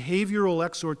little behavioral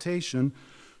exhortation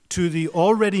to the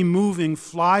already moving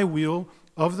flywheel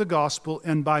of the gospel,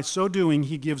 and by so doing,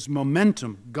 he gives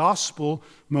momentum, gospel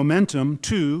momentum,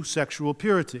 to sexual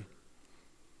purity,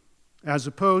 as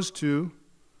opposed to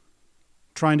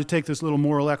trying to take this little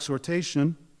moral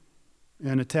exhortation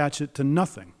and attach it to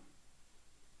nothing.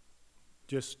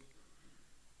 Just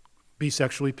be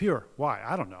sexually pure. Why?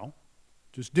 I don't know.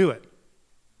 Just do it.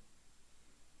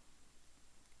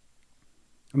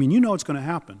 I mean, you know it's going to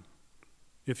happen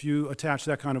if you attach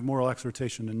that kind of moral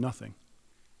exhortation to nothing.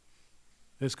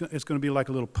 It's going to be like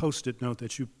a little Post-it note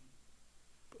that you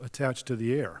attach to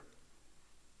the air,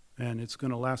 and it's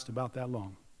going to last about that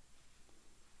long.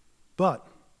 But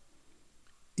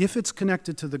if it's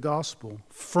connected to the gospel,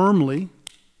 firmly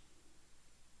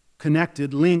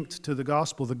connected, linked to the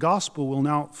gospel will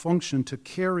now function to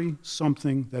carry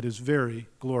something that is very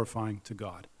glorifying to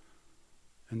God,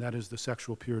 and that is the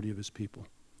sexual purity of his people.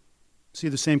 See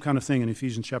the same kind of thing in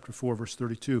Ephesians chapter 4, verse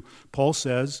 32. Paul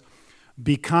says,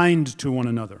 be kind to one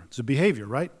another. It's a behavior,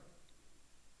 right?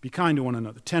 Be kind to one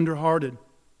another, tender-hearted,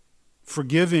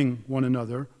 forgiving one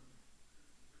another.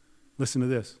 Listen to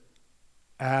this.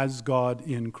 As God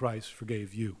in Christ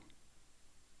forgave you.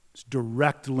 It's a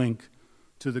direct link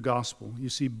to the gospel. You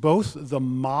see, both the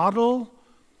model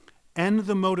and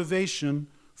the motivation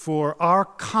for our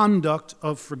conduct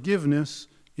of forgiveness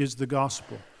is the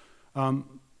gospel.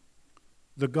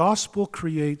 The gospel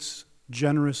creates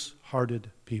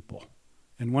generous-hearted people.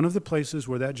 And one of the places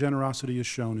where that generosity is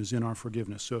shown is in our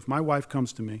forgiveness. So if my wife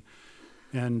comes to me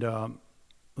and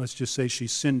let's just say she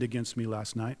sinned against me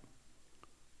last night,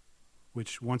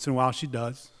 which once in a while she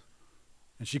does,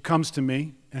 and she comes to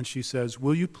me and she says,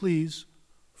 will you please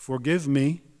forgive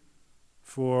me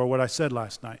for what I said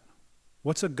last night?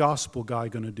 What's a gospel guy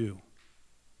going to do?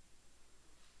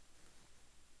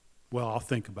 Well, I'll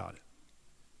think about it.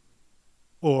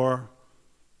 Or,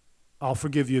 I'll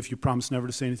forgive you if you promise never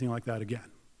to say anything like that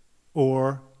again.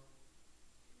 Or,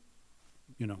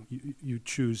 you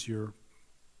choose your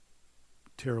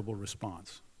terrible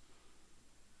response.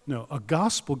 No, a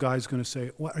gospel guy is going to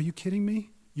say, what, are you kidding me?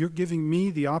 You're giving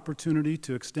me the opportunity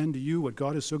to extend to you what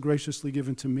God has so graciously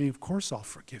given to me. Of course I'll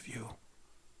forgive you.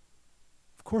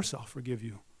 Of course I'll forgive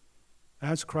you.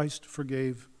 As Christ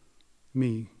forgave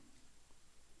me.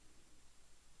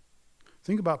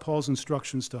 Think about Paul's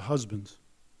instructions to husbands,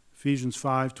 Ephesians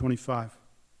 5:25,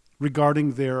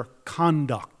 regarding their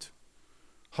conduct.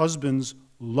 Husbands,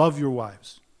 love your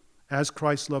wives, as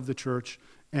Christ loved the church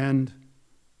and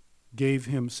gave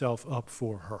himself up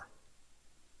for her.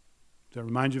 Does that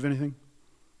remind you of anything?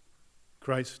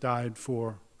 Christ died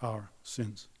for our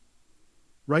sins.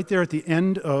 Right there at the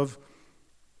end of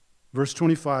Verse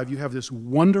 25, you have this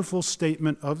wonderful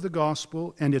statement of the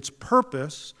gospel, and its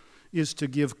purpose is to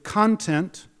give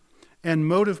content and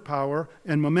motive power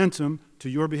and momentum to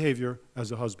your behavior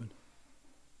as a husband.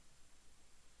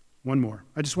 One more.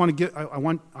 I just want to get, I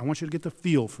want you to get the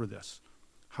feel for this,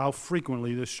 how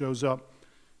frequently this shows up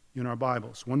in our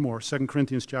Bibles. One more, 2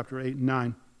 Corinthians chapter 8 and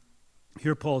 9.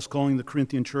 Here Paul is calling the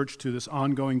Corinthian church to this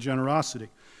ongoing generosity.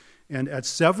 And at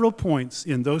several points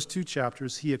in those two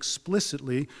chapters, he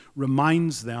explicitly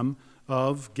reminds them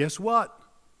of, guess what?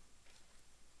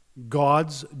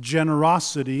 God's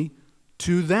generosity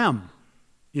to them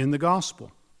in the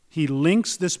gospel. He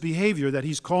links this behavior that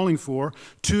he's calling for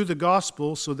to the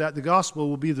gospel so that the gospel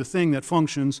will be the thing that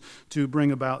functions to bring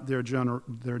about their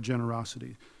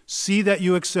generosity. See that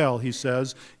you excel, he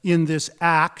says, in this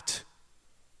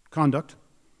conduct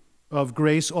of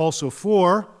grace also.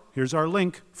 For, here's our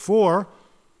link, for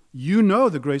you know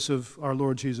the grace of our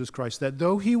Lord Jesus Christ, that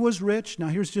though he was rich, now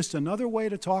here's just another way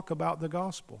to talk about the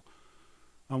gospel.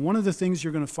 One of the things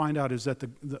you're going to find out is that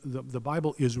the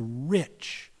Bible is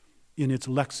rich in its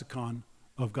lexicon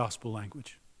of gospel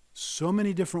language. So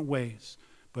many different ways,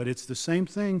 but it's the same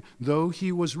thing. Though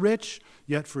he was rich,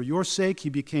 yet for your sake he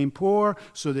became poor,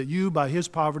 so that you by his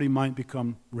poverty might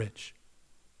become rich.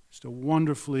 Just a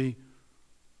wonderfully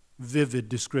vivid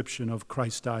description of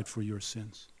Christ died for your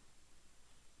sins.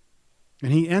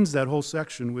 And he ends that whole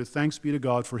section with thanks be to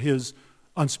God for his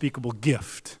unspeakable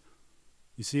gift.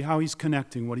 You see how he's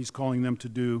connecting what he's calling them to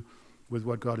do with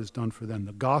what God has done for them.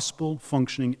 The gospel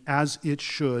functioning as it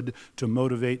should to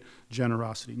motivate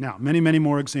generosity. Now, many, many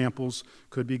more examples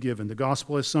could be given. The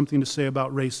gospel has something to say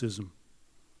about racism.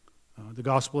 The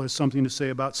gospel has something to say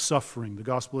about suffering. The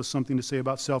gospel has something to say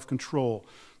about self-control.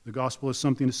 The gospel has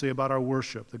something to say about our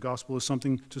worship. The gospel has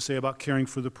something to say about caring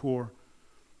for the poor.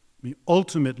 I mean,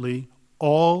 ultimately,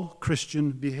 all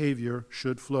Christian behavior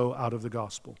should flow out of the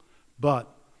gospel. But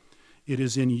it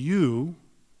is in you,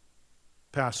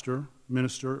 pastor,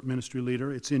 minister, ministry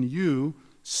leader, it's in you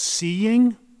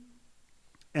seeing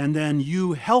and then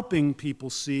you helping people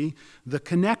see the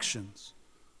connections,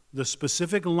 the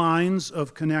specific lines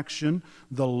of connection,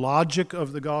 the logic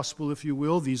of the gospel, if you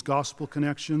will, these gospel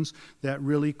connections that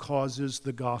really causes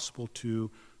the gospel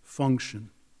to function.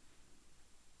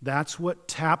 That's what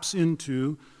taps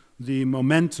into the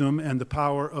momentum and the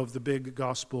power of the big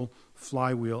gospel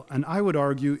flywheel. And I would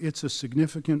argue it's a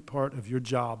significant part of your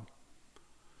job.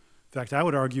 In fact, I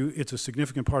would argue it's a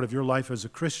significant part of your life as a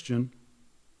Christian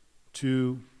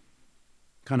to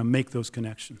kind of make those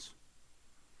connections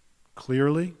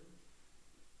clearly,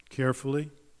 carefully,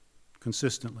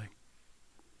 consistently.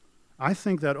 I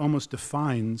think that almost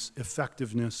defines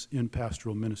effectiveness in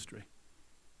pastoral ministry.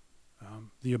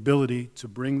 The ability to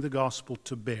bring the gospel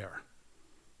to bear,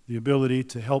 the ability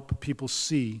to help people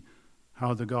see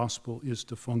how the gospel is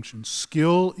to function.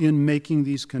 Skill in making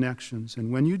these connections.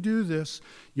 And when you do this,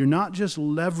 you're not just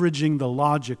leveraging the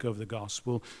logic of the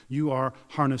gospel, you are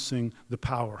harnessing the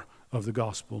power of the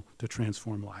gospel to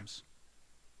transform lives.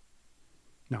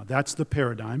 Now, that's the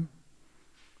paradigm.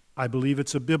 I believe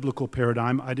it's a biblical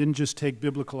paradigm. I didn't just take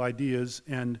biblical ideas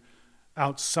and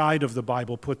outside of the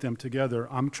Bible put them together.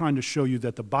 I'm trying to show you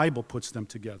that the Bible puts them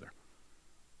together,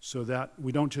 so that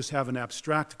we don't just have an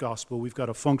abstract gospel, we've got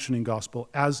a functioning gospel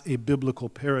as a biblical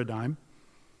paradigm.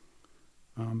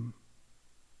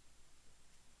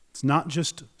 It's not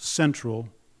just central,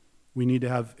 we need to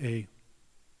have a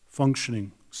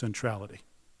functioning centrality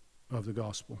of the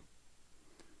gospel.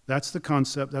 That's the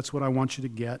concept, that's what I want you to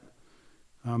get.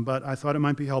 But I thought it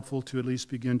might be helpful to at least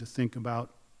begin to think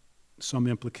about some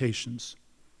implications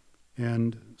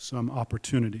and some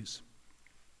opportunities.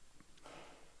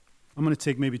 I'm going to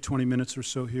take maybe 20 minutes or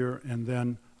so here, and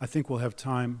then I think we'll have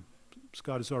time,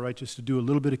 Scott, is all right, just to do a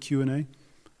little bit of Q&A.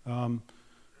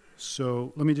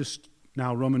 So let me just,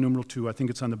 now Roman numeral 2, I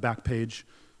think it's on the back page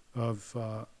of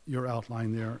your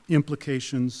outline there,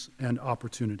 implications and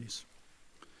opportunities.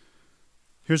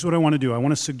 Here's what I want to do. I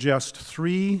want to suggest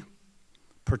 3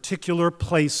 particular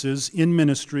places in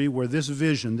ministry where this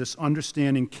vision, this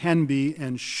understanding can be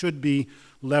and should be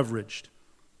leveraged.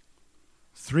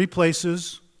 3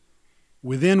 places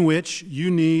within which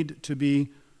you need to be,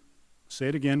 say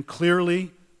it again,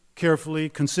 clearly, carefully,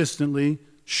 consistently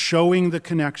showing the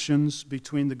connections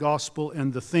between the gospel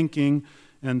and the thinking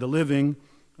and the living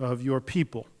of your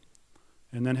people.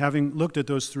 And then having looked at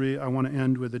those 3, I want to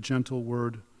end with a gentle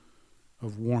word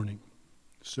of warning.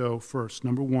 So first,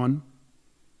 number 1,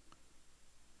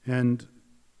 and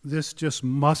this just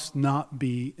must not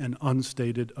be an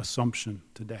unstated assumption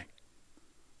today.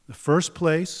 The first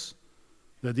place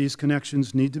that these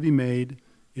connections need to be made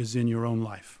is in your own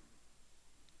life.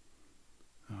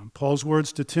 Paul's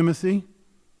words to Timothy,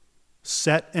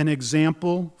 set an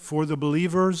example for the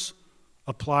believers,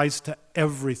 applies to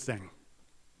everything.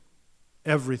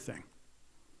 Everything.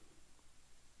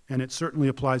 And it certainly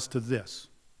applies to this.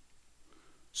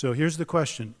 So here's the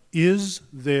question. Is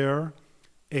there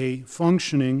a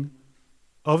functioning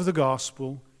of the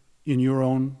gospel in your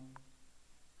own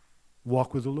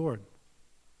walk with the Lord?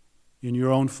 In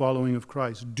your own following of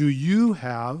Christ? Do you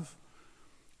have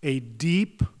a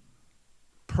deep,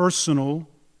 personal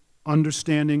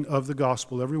understanding of the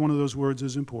gospel? Every one of those words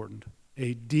is important.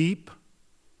 A deep,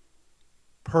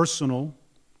 personal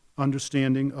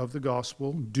understanding of the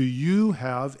gospel. Do you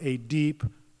have a deep,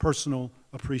 personal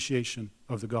appreciation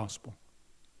of the gospel?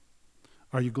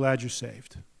 Are you glad you're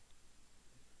saved?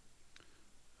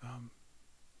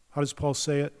 How does Paul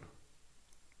say it?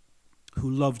 Who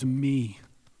loved me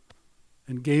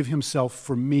and gave himself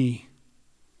for me.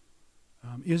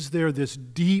 Is there this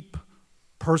deep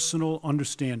personal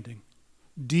understanding,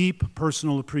 deep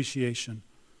personal appreciation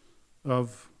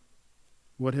of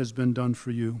what has been done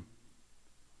for you?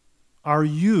 Are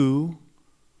you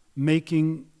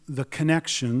making the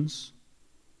connections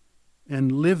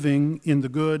and living in the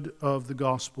good of the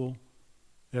gospel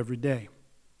every day?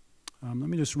 Let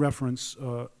me just reference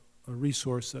a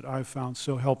resource that I've found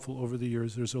so helpful over the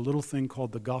years. There's a little thing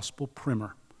called the Gospel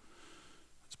Primer.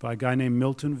 It's by a guy named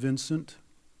Milton Vincent.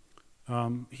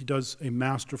 He does a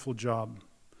masterful job.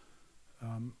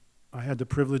 I had the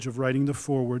privilege of writing the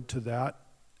foreword to that,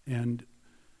 and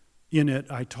in it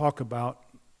I talk about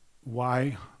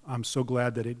why I'm so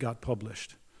glad that it got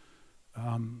published.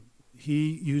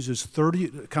 He uses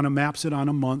kind of maps it on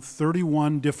a month,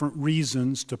 31 different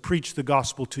reasons to preach the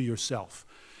gospel to yourself.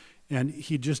 And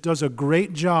he just does a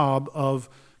great job of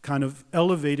kind of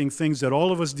elevating things that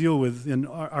all of us deal with in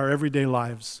our everyday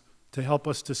lives to help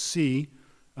us to see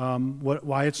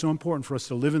why it's so important for us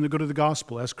to live in the good of the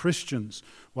gospel as Christians,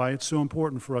 why it's so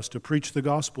important for us to preach the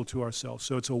gospel to ourselves.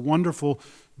 So it's a wonderful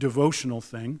devotional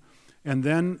thing. And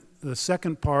then the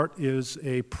second part is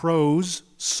a prose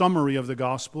summary of the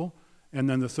gospel. And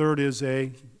then the third is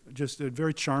just a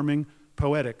very charming,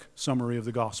 poetic summary of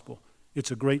the gospel.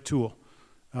 It's a great tool.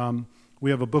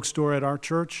 We have a bookstore at our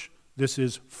church. This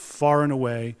is far and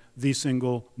away the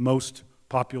single most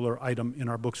popular item in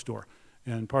our bookstore.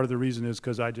 And part of the reason is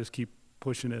because I just keep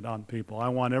pushing it on people. I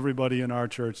want everybody in our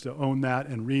church to own that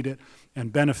and read it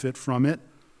and benefit from it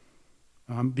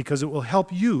because it will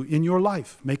help you in your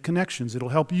life make connections. It'll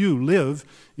help you live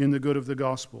in the good of the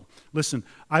gospel. Listen,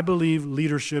 I believe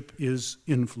leadership is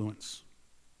influence.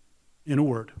 In a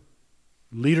word,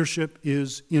 leadership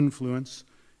is influence.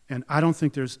 And I don't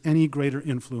think there's any greater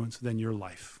influence than your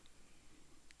life.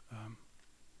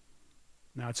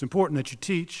 Now, it's important that you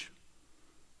teach,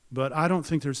 but I don't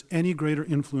think there's any greater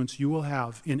influence you will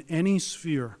have in any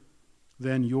sphere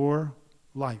than your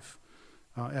life.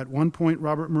 At one point,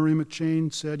 Robert Murray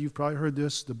McCheyne said, you've probably heard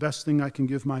this, the best thing I can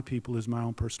give my people is my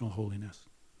own personal holiness.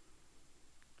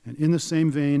 And in the same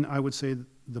vein, I would say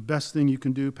the best thing you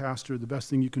can do, pastor, the best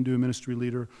thing you can do, ministry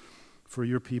leader, for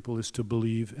your people is to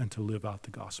believe and to live out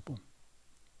the gospel.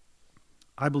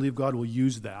 I believe God will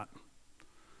use that.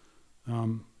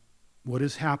 What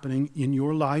is happening in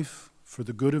your life for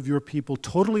the good of your people,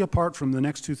 totally apart from the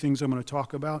next two things I'm going to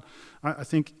talk about, I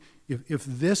think if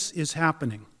this is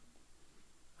happening,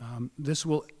 this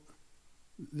will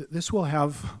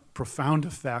have profound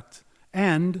effect.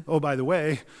 And, oh, by the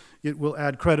way, it will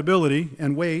add credibility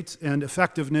and weight and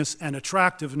effectiveness and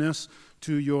attractiveness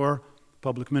to your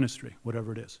public ministry,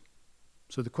 whatever it is.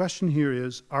 So the question here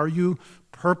is, are you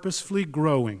purposefully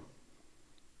growing?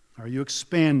 Are you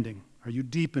expanding? Are you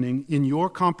deepening in your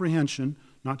comprehension,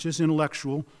 not just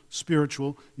intellectual,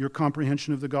 spiritual, your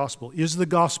comprehension of the gospel? Is the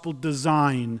gospel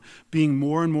design being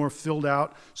more and more filled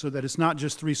out so that it's not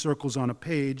just 3 circles on a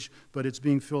page, but it's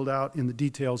being filled out in the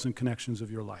details and connections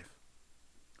of your life?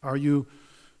 Are you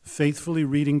faithfully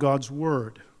reading God's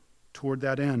word toward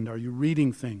that end? Are you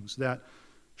reading things that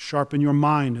sharpen your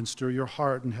mind and stir your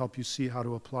heart and help you see how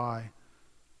to apply?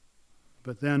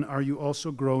 But then, are you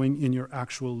also growing in your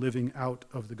actual living out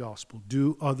of the gospel?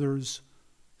 Do others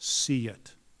see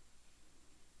it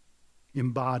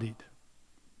embodied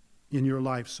in your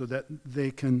life so that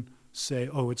they can say,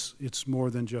 oh, it's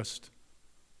more than just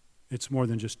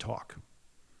talk.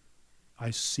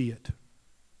 I see it.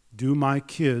 Do my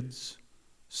kids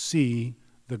see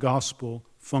the gospel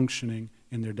functioning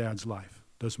in their dad's life?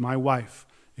 Does my wife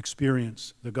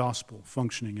experience the gospel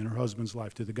functioning in her husband's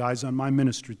life? Do the guys on my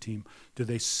ministry team, do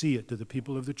they see it? Do the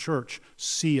people of the church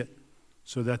see it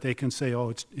so that they can say, oh,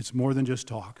 it's more than just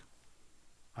talk.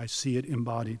 I see it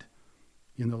embodied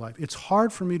in the life. It's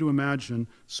hard for me to imagine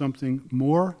something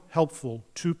more helpful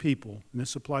to people, and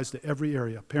this applies to every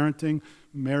area, parenting,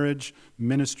 marriage,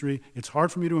 ministry. It's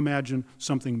hard for me to imagine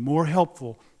something more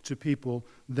helpful to people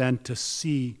than to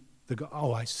see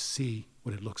I see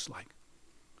what it looks like.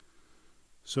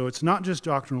 So it's not just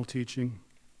doctrinal teaching.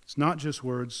 It's not just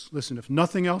words. Listen, if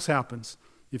nothing else happens,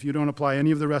 if you don't apply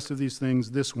any of the rest of these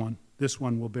things, this one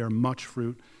will bear much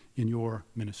fruit in your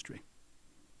ministry.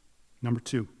 Number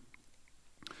 2,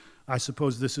 I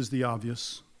suppose this is the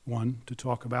obvious one to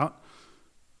talk about.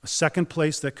 A second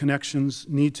place that connections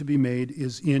need to be made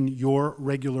is in your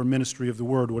regular ministry of the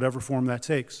Word, whatever form that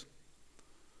takes.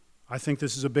 I think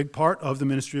this is a big part of the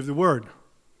ministry of the Word.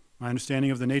 My understanding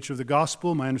of the nature of the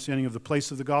gospel, my understanding of the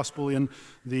place of the gospel in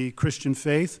the Christian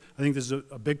faith, I think this is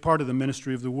a big part of the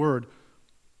ministry of the Word.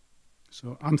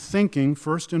 So I'm thinking,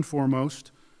 first and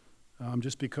foremost,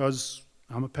 just because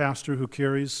I'm a pastor who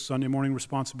carries Sunday morning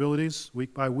responsibilities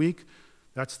week by week,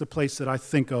 that's the place that I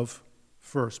think of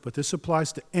first. But this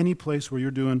applies to any place where you're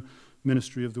doing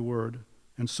ministry of the Word.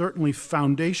 And certainly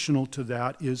foundational to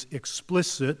that is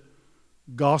explicit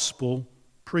gospel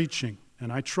preaching.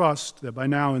 And I trust that by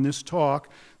now in this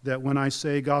talk, that when I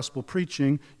say gospel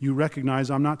preaching, you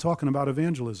recognize I'm not talking about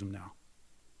evangelism now.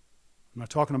 I'm not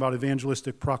talking about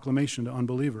evangelistic proclamation to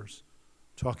unbelievers.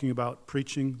 I'm talking about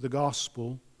preaching the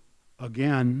gospel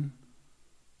again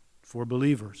for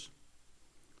believers.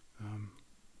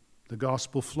 The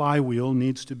gospel flywheel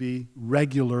needs to be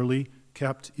regularly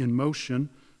kept in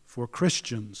motion for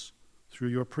Christians through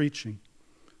your preaching.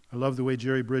 I love the way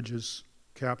Jerry Bridges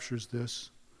captures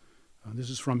this.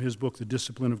 This is from his book, The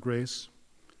Discipline of Grace.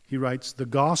 He writes, "The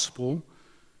gospel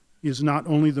is not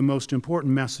only the most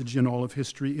important message in all of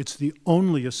history, it's the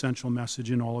only essential message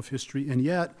in all of history, and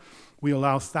yet we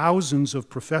allow thousands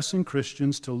of professing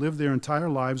Christians to live their entire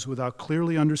lives without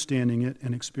clearly understanding it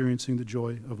and experiencing the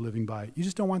joy of living by it." You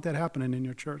just don't want that happening in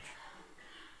your church.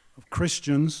 Of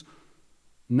Christians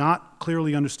not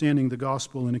clearly understanding the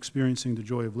gospel and experiencing the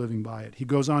joy of living by it. He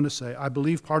goes on to say, "I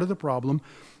believe part of the problem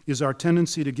is our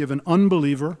tendency to give an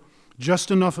unbeliever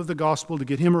just enough of the gospel to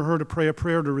get him or her to pray a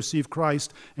prayer to receive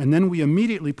Christ, and then we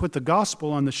immediately put the gospel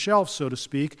on the shelf, so to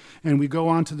speak, and we go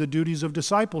on to the duties of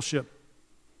discipleship.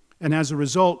 And as a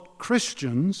result,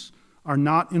 Christians are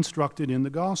not instructed in the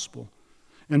gospel.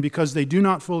 And because they do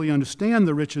not fully understand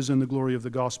the riches and the glory of the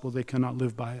gospel, they cannot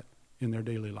live by it in their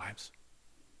daily lives."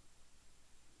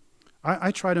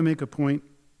 I try to make a point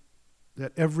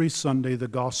that every Sunday the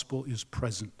gospel is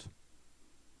present.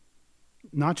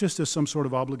 Not just as some sort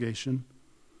of obligation,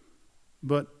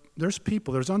 but there's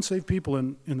unsaved people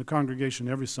in the congregation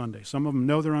every Sunday. Some of them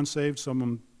know they're unsaved, some of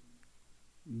them,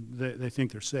 they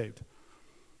think they're saved.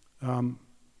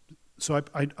 So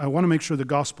I want to make sure the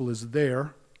gospel is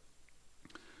there,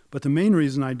 but the main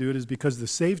reason I do it is because the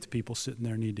saved people sitting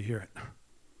there need to hear it.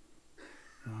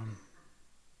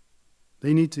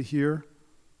 They need to hear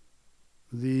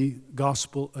the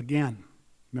gospel again.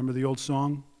 Remember the old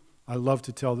song? I love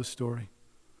to tell the story.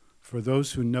 For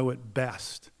those who know it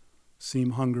best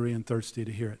seem hungry and thirsty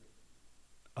to hear it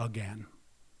again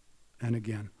and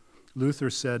again.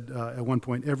 Luther said at one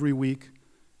point, every week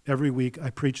I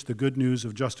preach the good news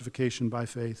of justification by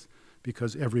faith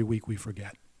because every week we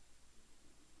forget.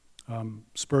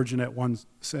 Spurgeon at one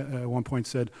point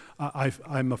said,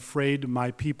 I'm afraid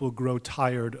my people grow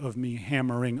tired of me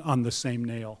hammering on the same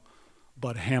nail,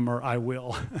 but hammer I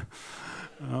will.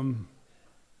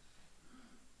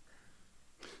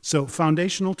 So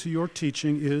foundational to your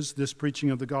teaching is this preaching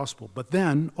of the gospel. But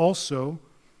then also,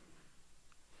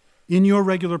 in your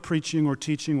regular preaching or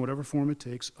teaching, whatever form it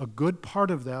takes, a good part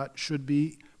of that should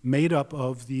be made up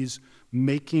of these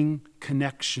making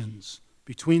connections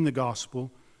between the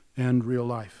gospel and real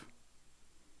life.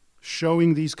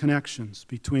 Showing these connections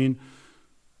between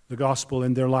the gospel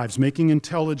and their lives, making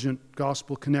intelligent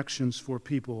gospel connections for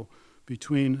people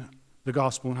between the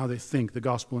gospel and how they think, the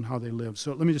gospel and how they live.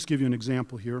 So let me just give you an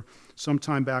example here. Some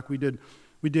time back we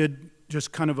did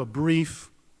just kind of a brief,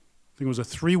 I think it was a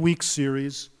 3-week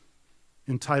series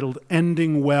entitled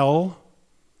Ending Well,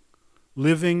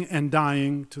 Living and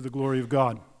Dying to the Glory of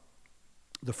God.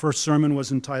 The first sermon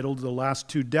was entitled The Last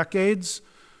 2 Decades,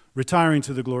 Retiring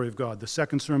to the Glory of God. The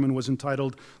second sermon was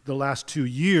entitled The Last 2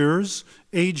 Years,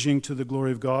 Aging to the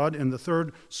Glory of God. And the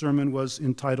third sermon was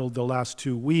entitled The Last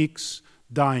 2 Weeks,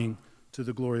 Dying to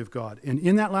the Glory of God. And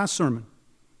in that last sermon,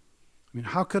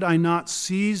 how could I not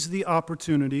seize the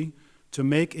opportunity to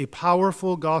make a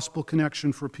powerful gospel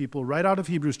connection for people right out of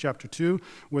Hebrews chapter 2,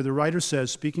 where the writer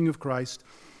says, speaking of Christ,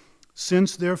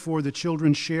 "Since therefore the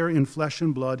children share in flesh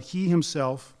and blood, he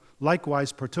himself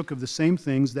likewise partook of the same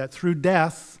things, that through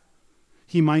death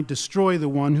he might destroy the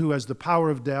one who has the power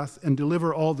of death and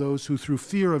deliver all those who through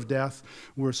fear of death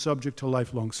were subject to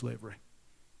lifelong slavery.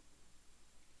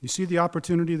 You see the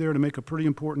opportunity there to make a pretty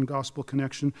important gospel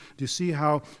connection? Do you see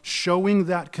how showing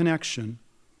that connection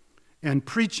and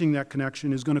preaching that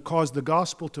connection is going to cause the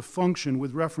gospel to function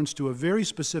with reference to a very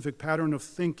specific pattern of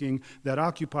thinking that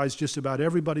occupies just about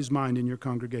everybody's mind in your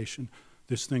congregation,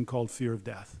 this thing called fear of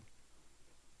death?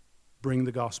 Bring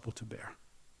the gospel to bear.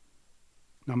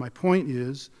 Now, my point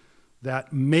is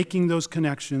that making those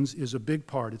connections is a big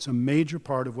part. It's a major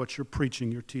part of what your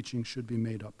preaching, your teaching should be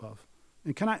made up of.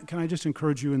 And can I just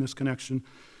encourage you in this connection?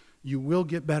 You will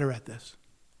get better at this,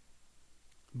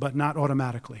 but not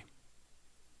automatically.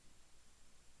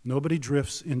 Nobody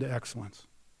drifts into excellence.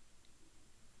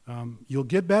 You'll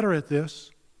get better at this,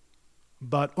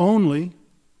 but only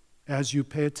as you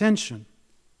pay attention,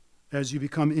 as you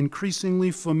become increasingly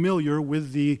familiar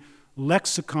with the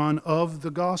lexicon of the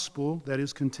gospel that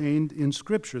is contained in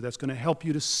Scripture. That's going to help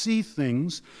you to see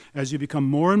things as you become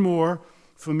more and more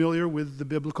familiar with the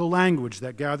biblical language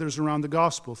that gathers around the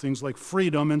gospel, things like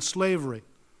freedom and slavery,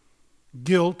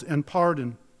 guilt and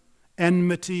pardon,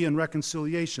 enmity and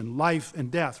reconciliation, life and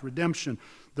death, redemption.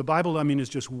 The Bible, is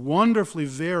just wonderfully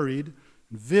varied,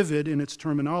 vivid in its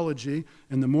terminology,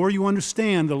 and the more you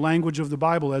understand the language of the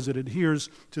Bible as it adheres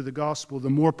to the gospel, the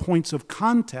more points of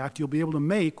contact you'll be able to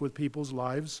make with people's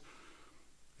lives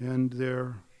and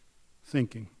their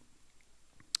thinking.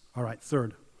 All right,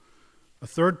 a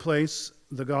third place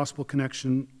that gospel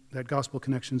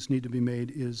connections need to be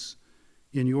made is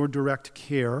in your direct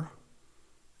care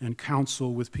and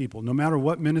counsel with people. No matter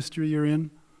what ministry you're in,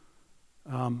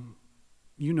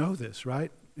 you know this,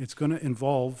 right? It's going to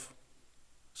involve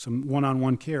some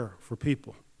one-on-one care for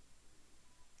people.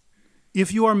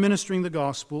 If you are ministering the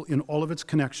gospel in all of its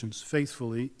connections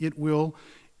faithfully, it will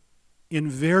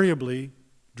invariably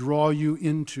draw you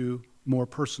into more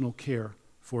personal care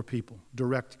for people,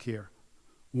 direct care.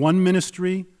 One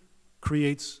ministry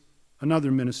creates another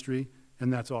ministry,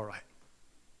 and that's all right.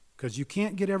 Because you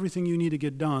can't get everything you need to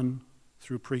get done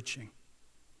through preaching.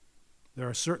 There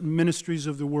are certain ministries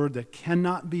of the word that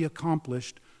cannot be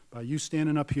accomplished by you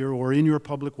standing up here or in your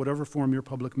public, whatever form your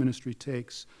public ministry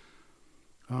takes.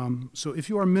 So if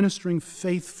you are ministering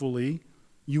faithfully,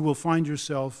 you will find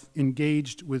yourself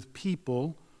engaged with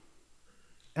people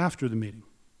after the meeting,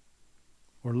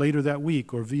 or later that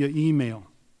week, or via email.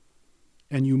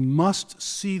 And you must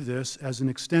see this as an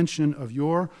extension of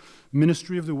your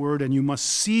ministry of the word, and you must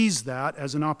seize that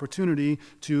as an opportunity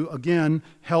to, again,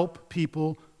 help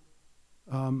people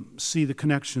see the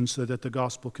connection so that the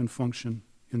gospel can function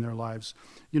in their lives.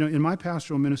 In my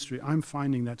pastoral ministry, I'm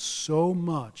finding that so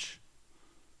much,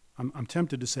 I'm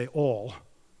tempted to say all,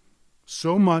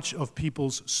 so much of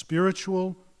people's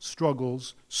spiritual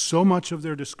struggles, so much of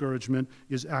their discouragement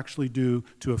is actually due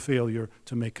to a failure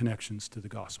to make connections to the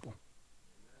gospel.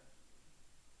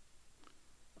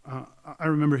 I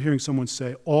remember hearing someone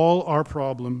say, all our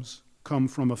problems come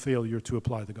from a failure to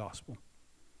apply the gospel.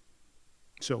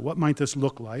 So what might this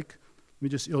look like? Let me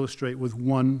just illustrate with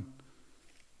one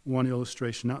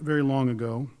illustration. Not very long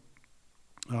ago,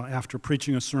 after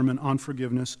preaching a sermon on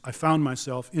forgiveness, I found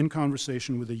myself in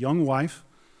conversation with a young wife.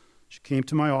 She came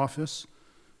to my office,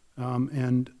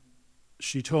 and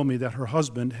she told me that her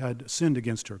husband had sinned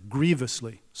against her,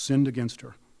 grievously sinned against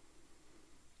her.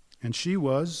 And she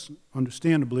was,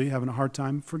 understandably, having a hard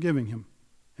time forgiving him.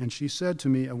 And she said to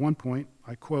me at one point,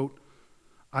 I quote,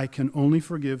 "I can only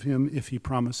forgive him if he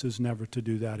promises never to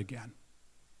do that again."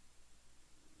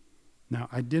 Now,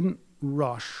 I didn't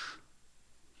rush.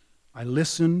 I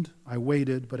listened, I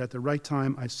waited, but at the right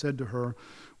time I said to her,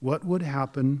 what would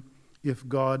happen if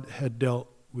God had dealt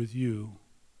with you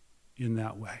in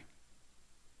that way?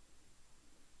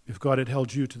 If God had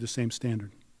held you to the same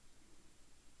standard?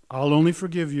 I'll only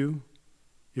forgive you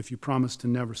if you promise to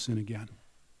never sin again.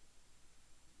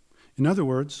 In other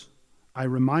words, I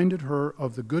reminded her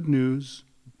of the good news,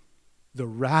 the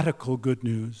radical good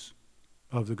news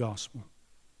of the gospel.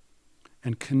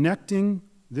 And connecting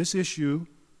this issue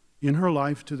in her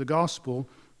life to the gospel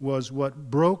was what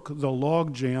broke the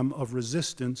logjam of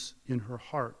resistance in her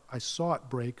heart. I saw it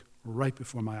break right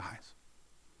before my eyes.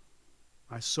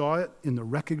 I saw it in the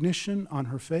recognition on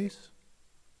her face,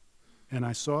 and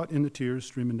I saw it in the tears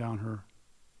streaming down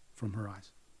from her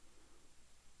eyes.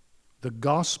 The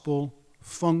gospel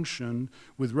functioned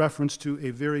with reference to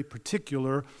a very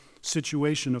particular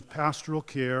situation of pastoral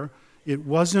care. It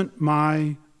wasn't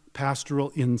my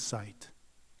pastoral insight.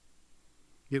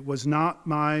 It was not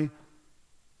my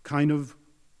kind of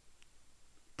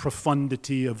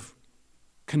profundity of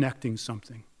connecting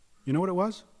something. You know what it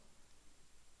was?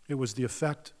 It was the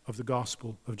effect of the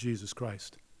gospel of Jesus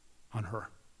Christ on her.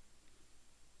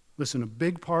 Listen, a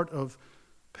big part of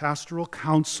pastoral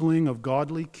counseling, of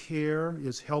godly care,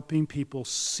 is helping people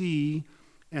see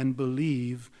and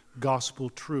believe gospel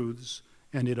truths,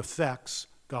 and it affects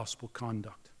gospel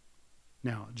conduct.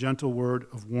 Now, a gentle word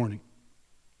of warning.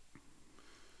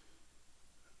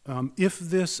 If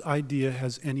this idea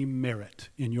has any merit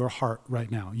in your heart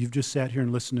right now, you've just sat here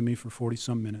and listened to me for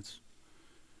 40-some minutes.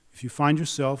 If you find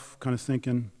yourself kind of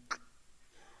thinking,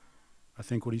 I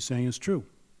think what he's saying is true,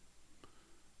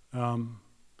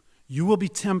 you will be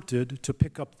tempted to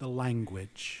pick up the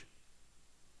language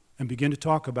and begin to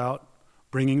talk about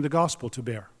bringing the gospel to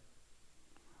bear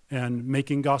and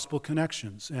making gospel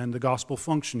connections and the gospel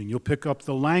functioning. You'll pick up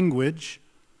the language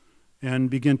and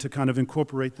begin to kind of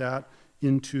incorporate that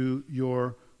into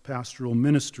your pastoral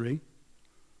ministry.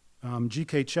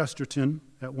 G.K. Chesterton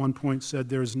at one point said,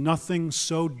 "There's nothing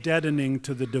so deadening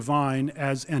to the divine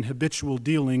as an habitual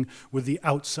dealing with the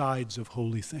outsides of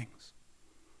holy things."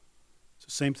 So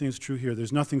the same thing is true here.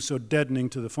 There's nothing so deadening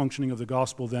to the functioning of the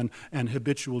gospel than an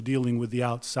habitual dealing with the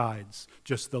outsides,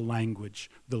 just the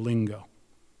language, the lingo.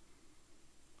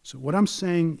 So what I'm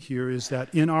saying here is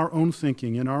that in our own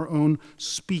thinking, in our own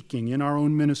speaking, in our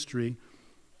own ministry,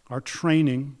 our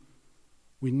training,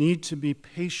 we need to be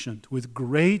patient with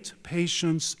great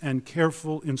patience and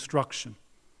careful instruction.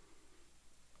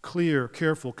 Clear,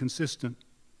 careful, consistent.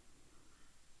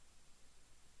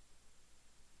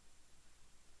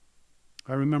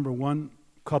 I remember one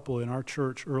couple in our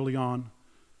church early on.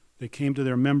 They came to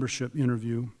their membership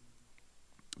interview.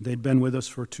 They'd been with us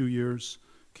for 2 years,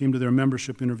 came to their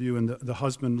membership interview, and the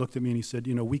husband looked at me and he said,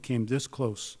 we came this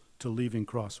close to leaving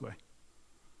Crossway.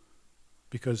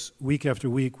 Because week after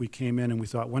week we came in and we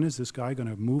thought, when is this guy going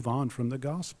to move on from the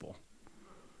gospel?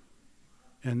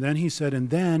 And then he said, and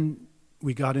then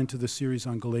we got into the series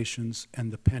on Galatians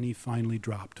and the penny finally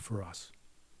dropped for us.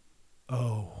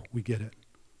 Oh, we get it.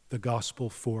 The gospel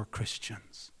for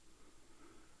Christians.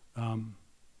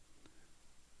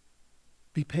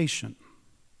 Be patient.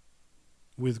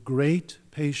 With great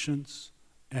patience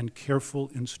and careful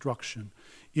instruction.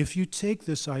 If you take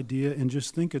this idea and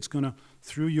just think it's going to,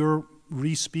 through your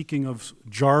re-speaking of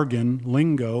jargon,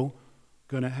 lingo,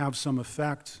 going to have some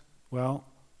effect, well,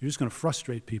 you're just going to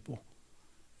frustrate people.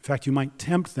 In fact, you might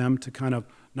tempt them to kind of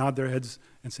nod their heads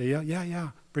and say, yeah,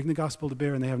 bring the gospel to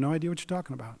bear, and they have no idea what you're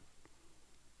talking about.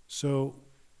 So,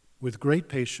 with great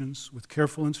patience, with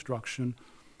careful instruction,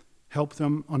 help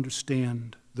them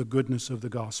understand the goodness of the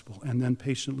gospel, and then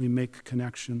patiently make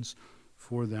connections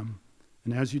for them.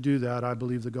 And as you do that, I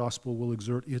believe the gospel will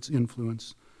exert its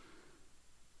influence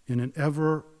in an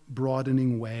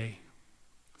ever-broadening way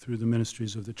through the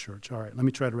ministries of the church. All right, let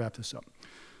me try to wrap this up.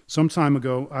 Some time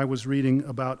ago, I was reading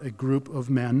about a group of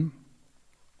men,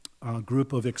 a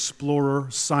group of explorer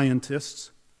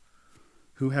scientists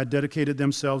who had dedicated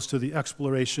themselves to the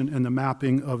exploration and the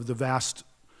mapping of the vast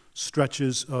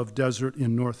stretches of desert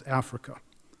in North Africa.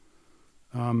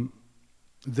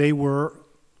 They were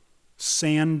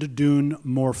sand dune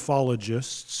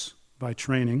morphologists by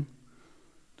training.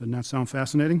 Doesn't that sound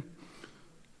fascinating?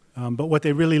 But what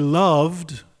they really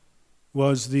loved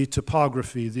was the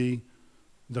topography,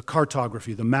 the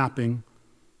cartography, the mapping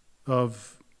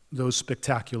of those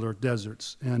spectacular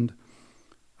deserts. And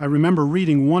I remember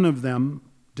reading one of them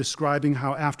describing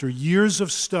how after years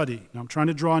of study, now I'm trying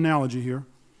to draw an analogy here,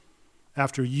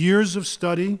 after years of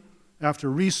study, after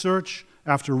research,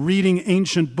 after reading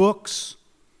ancient books,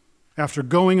 after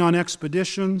going on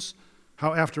expeditions,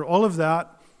 how after all of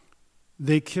that,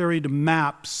 they carried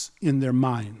maps in their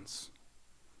minds.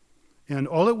 And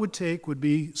all it would take would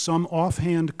be some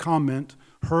offhand comment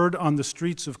heard on the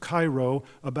streets of Cairo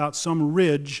about some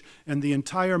ridge, and the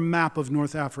entire map of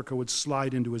North Africa would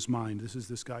slide into his mind. This is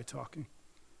this guy talking.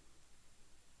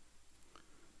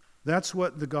 That's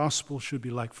what the gospel should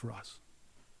be like for us.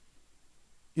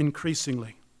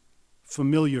 Increasingly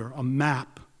familiar, a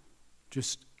map,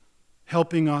 just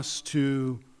helping us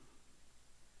to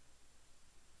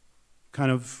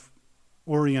kind of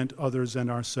orient others and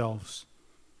ourselves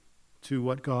to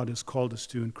what God has called us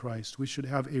to in Christ. We should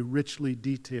have a richly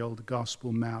detailed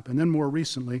gospel map. And then more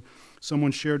recently,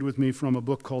 someone shared with me from a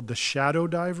book called The Shadow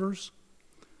Divers.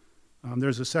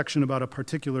 There's a section about a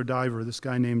particular diver, this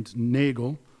guy named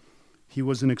Nagel. He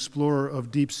was an explorer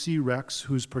of deep sea wrecks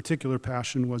whose particular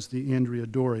passion was the Andrea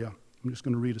Doria. I'm just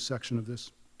going to read a section of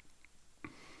this.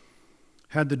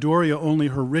 Had the Doria only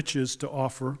her riches to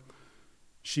offer,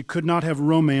 she could not have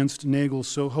romanced Nagel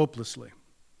so hopelessly.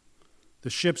 The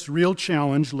ship's real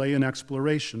challenge lay in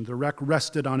exploration. The wreck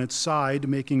rested on its side,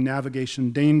 making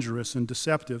navigation dangerous and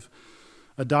deceptive.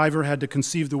 A diver had to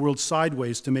conceive the world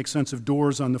sideways to make sense of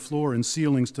doors on the floor and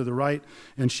ceilings to the right,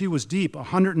 and she was deep,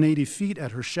 180 feet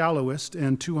at her shallowest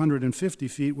and 250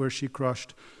 feet where she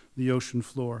crushed the ocean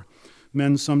floor.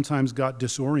 Men sometimes got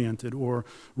disoriented or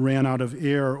ran out of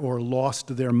air or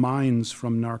lost their minds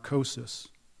from narcosis.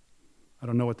 I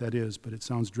don't know what that is, but it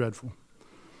sounds dreadful.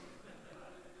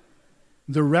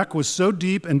 The wreck was so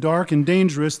deep and dark and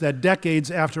dangerous that decades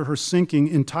after her sinking,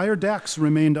 entire decks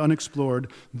remained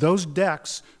unexplored. Those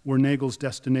decks were Nagel's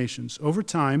destinations. Over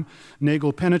time,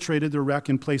 Nagel penetrated the wreck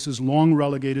in places long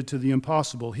relegated to the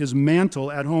impossible. His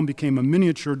mantle at home became a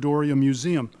miniature Doria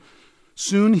museum.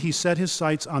 Soon he set his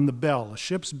sights on the bell. A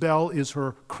ship's bell is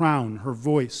her crown, her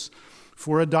voice.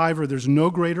 For a diver, there's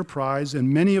no greater prize, and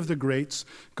many of the greats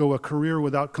go a career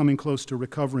without coming close to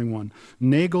recovering one.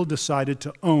 Nagel decided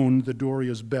to own the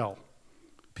Doria's bell.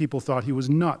 People thought he was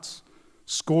nuts.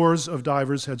 Scores of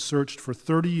divers had searched for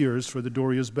 30 years for the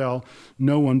Doria's bell.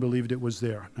 No one believed it was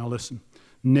there. Now listen,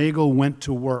 Nagel went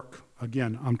to work.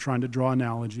 Again, I'm trying to draw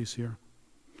analogies here.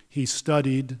 He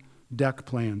studied deck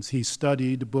plans. He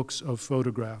studied books of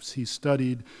photographs. He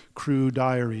studied crew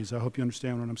diaries. I hope you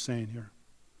understand what I'm saying here.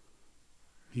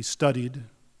 He studied,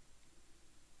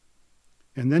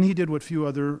 and then he did what few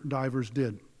other divers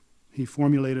did. He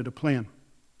formulated a plan.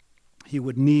 He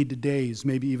would need days,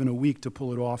 maybe even a week to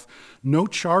pull it off. No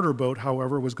charter boat,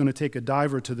 however, was going to take a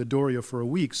diver to the Doria for a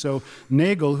week, so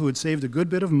Nagel, who had saved a good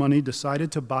bit of money,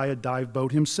 decided to buy a dive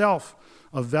boat himself,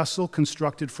 a vessel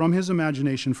constructed from his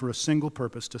imagination for a single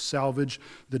purpose, to salvage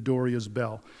the Doria's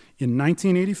bell. In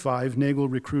 1985, Nagel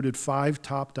recruited 5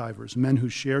 top divers, men who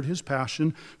shared his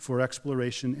passion for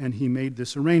exploration, and he made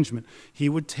this arrangement. He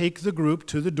would take the group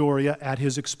to the Doria at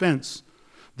his expense.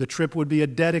 The trip would be a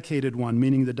dedicated one,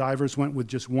 meaning the divers went with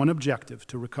just one objective,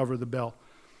 to recover the bell.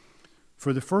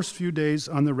 For the first few days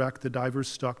on the wreck, the divers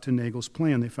stuck to Nagel's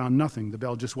plan. They found nothing. The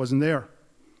bell just wasn't there.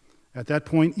 At that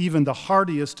point, even the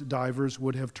hardiest divers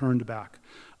would have turned back.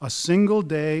 A single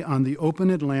day on the open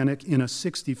Atlantic in a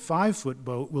 65-foot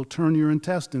boat will turn your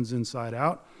intestines inside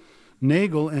out.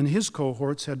 Nagel and his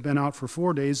cohorts had been out for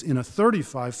 4 days in a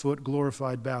 35-foot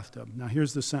glorified bathtub. Now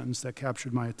here's the sentence that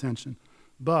captured my attention.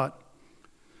 But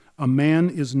a man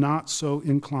is not so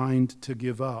inclined to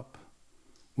give up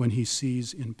when he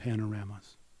sees in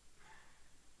panoramas.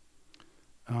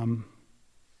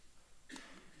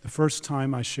 The first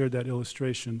time I shared that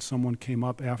illustration, someone came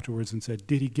up afterwards and said,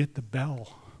 "Did he get the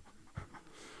bell?"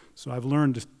 So I've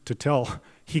learned to tell,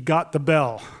 he got the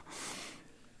bell.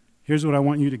 Here's what I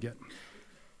want you to get.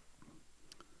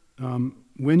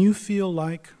 When you feel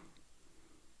like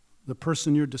the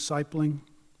person you're discipling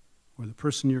or the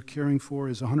person you're caring for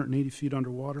is 180 feet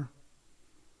underwater,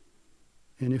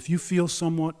 and if you feel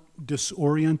somewhat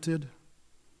disoriented,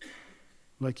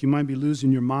 like you might be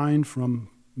losing your mind from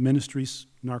ministry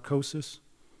narcosis,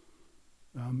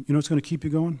 you know what's going to keep you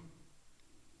going?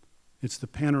 It's the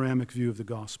panoramic view of the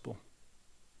gospel.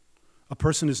 A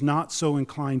person is not so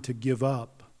inclined to give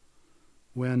up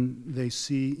when they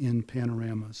see in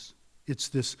panoramas. It's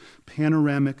this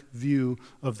panoramic view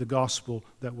of the gospel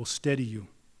that will steady you.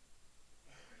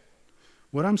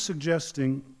 What I'm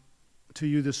suggesting to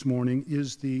you this morning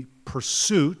is the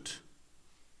pursuit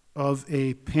of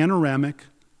a panoramic,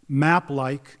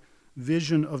 map-like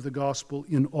vision of the gospel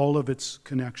in all of its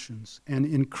connections, an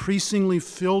increasingly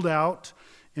filled out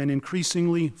and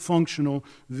increasingly functional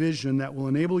vision that will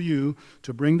enable you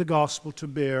to bring the gospel to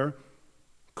bear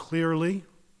clearly,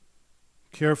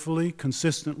 carefully,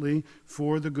 consistently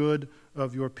for the good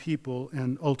of your people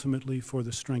and ultimately for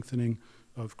the strengthening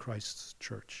of Christ's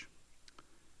church.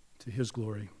 To his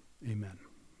glory, amen.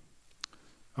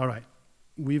 All right,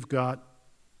 we've got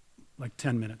like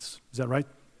 10 minutes. Is that right?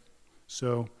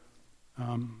 So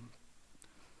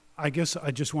I guess I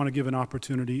just want to give an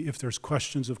opportunity if there's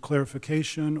questions of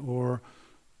clarification or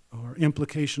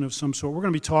implication of some sort. We're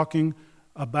going to be talking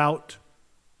about,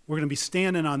 we're going to be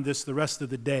standing on this the rest of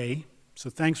the day,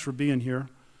 so thanks for being here.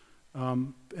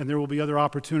 And there will be other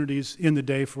opportunities in the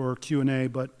day for Q&A,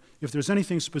 but if there's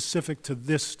anything specific to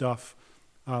this stuff,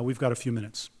 we've got a few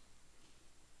minutes.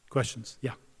 Questions?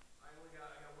 Yeah. I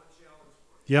got one challenge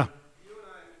for you. Yeah. You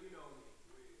and I, you know me.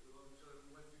 We love each other.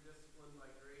 We went through discipline by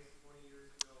grace 20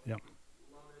 years ago. Yeah.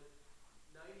 Love it.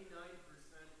 99%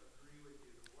 agree with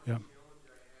you. The one Yeah. challenge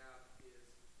I have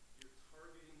is you're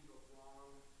targeting the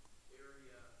wrong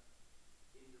area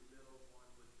in your middle one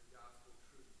with the gospel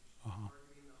truth. You should be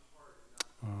targeting the heart and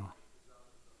not the mind. Because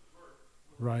the heart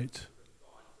will Right. lead to the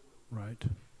thoughts and the Right.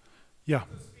 Yeah.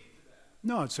 So speak to that.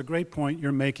 No, it's a great point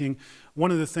you're making.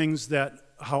 One of the things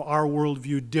that how our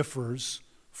worldview differs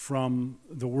from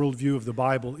the worldview of the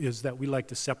Bible is that we like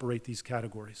to separate these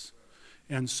categories.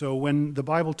 And so when the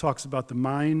Bible talks about the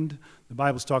mind, the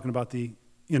Bible's talking about the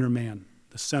inner man,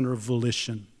 the center of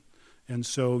volition. And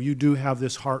so you do have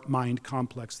this heart-mind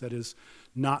complex that is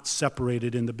not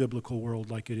separated in the biblical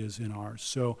world like it is in ours.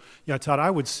 So, yeah, Todd,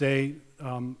 I would say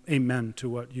amen to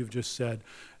what you've just said.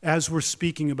 As we're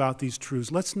speaking about these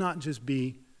truths, let's not just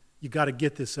be, you got to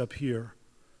get this up here.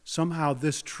 Somehow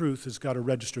this truth has got to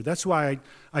register. That's why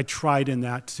I tried in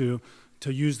that to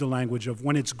use the language of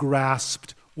when it's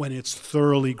grasped, when it's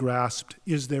thoroughly grasped,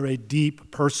 is there a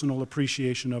deep personal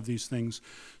appreciation of these things?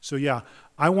 So yeah,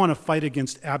 I want to fight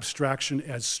against abstraction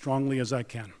as strongly as I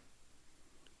can.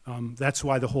 That's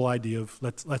why the whole idea of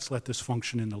let's let this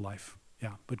function in the life.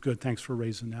 Yeah, but good, thanks for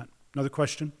raising that. Another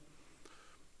question?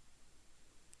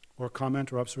 Or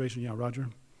comment or observation? Yeah, Roger? How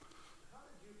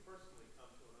did you personally come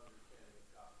to an understanding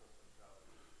of gospel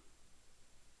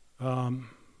centrality?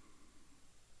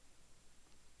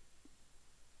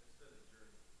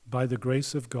 By the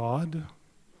grace of God,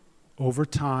 over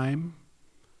time,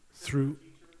 through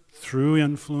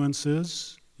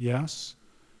influences, yes.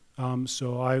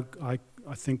 So I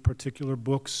think particular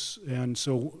books, and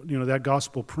so, that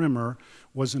gospel primer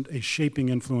wasn't a shaping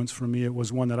influence for me. It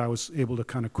was one that I was able to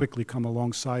kind of quickly come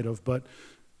alongside of. But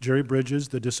Jerry Bridges,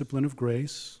 The Discipline of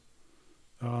Grace,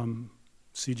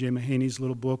 C.J. Mahaney's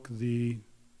little book, The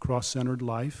Cross-Centered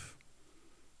Life,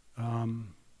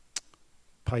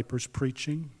 Piper's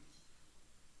preaching,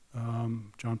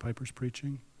 John Piper's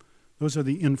preaching. Those are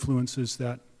the influences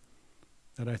that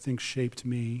I think shaped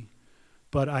me.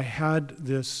 But I had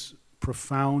this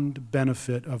profound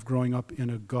benefit of growing up in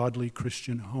a godly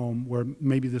Christian home where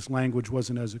maybe this language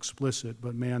wasn't as explicit,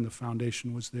 but man, the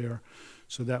foundation was there.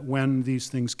 So that when these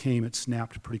things came, it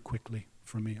snapped pretty quickly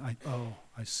for me. I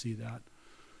see that.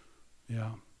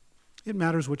 Yeah. It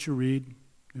matters what you read.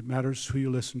 It matters who you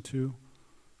listen to.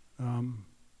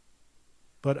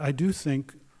 But I do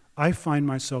think, I find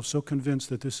myself so convinced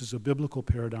that this is a biblical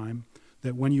paradigm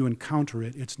that when you encounter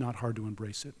it, it's not hard to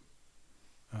embrace it.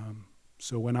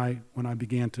 So when I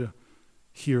began to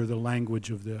hear the language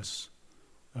of this,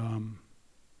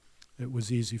 it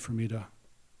was easy for me to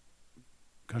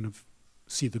kind of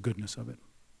see the goodness of it.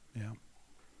 Yeah.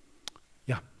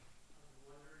 Yeah.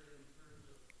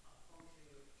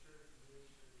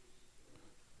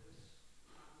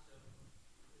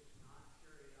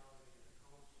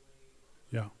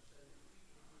 Yeah.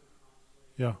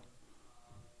 Yeah.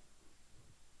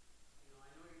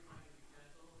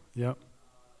 Yep.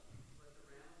 But the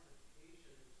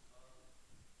ramifications of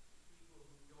people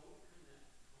who don't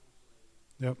connect counseling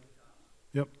Yep. to the gospel.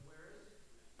 Yep. Where is it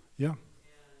connected? Yeah. And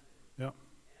Yep.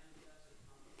 that's a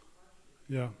common question.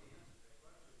 Yeah. You can't answer that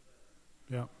question,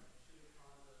 but Yeah. it should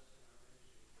cause us in our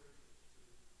ministry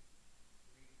churches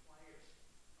to require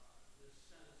this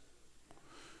sense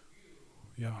of view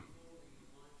Yeah. before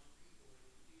we launch people into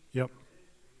teaching Yep.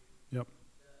 ministry Yep.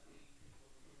 that lead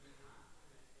people to not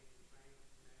connecting and trying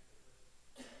to connect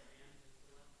it with man's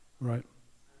intellect. Right.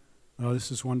 Oh,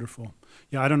 this is wonderful.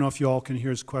 Yeah, I don't know if you all can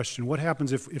hear his question. What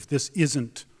happens if this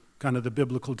isn't kind of the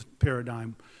biblical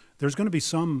paradigm? There's going to be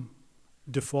some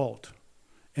default.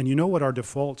 And you know what our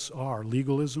defaults are?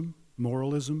 Legalism,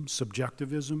 moralism,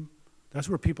 subjectivism. That's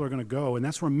where people are going to go, and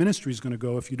that's where ministry is going to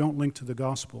go if you don't link to the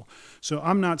gospel. So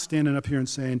I'm not standing up here and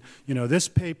saying, this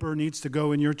paper needs to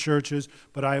go in your churches,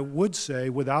 but I would say,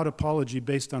 without apology,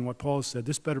 based on what Paul has said,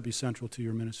 this better be central to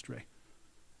your ministry.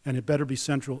 And it better be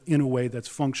central in a way that's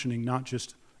functioning, not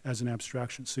just as an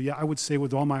abstraction. So yeah, I would say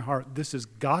with all my heart, this has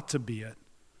got to be it.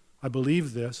 I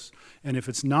believe this, and if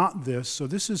it's not this, so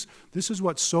this is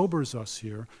what sobers us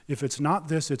here. If it's not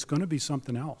this, it's going to be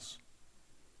something else.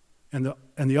 And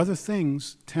the other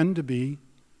things tend to be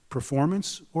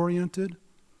performance-oriented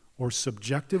or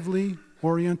subjectively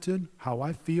oriented, how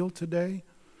I feel today.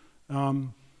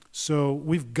 So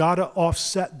we've got to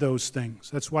offset those things.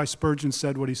 That's why Spurgeon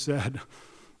said what he said.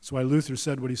 That's why Luther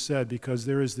said what he said, because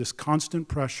there is this constant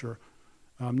pressure.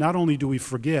 Not only do we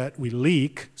forget, we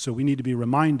leak, so we need to be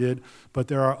reminded, but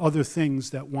there are other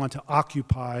things that want to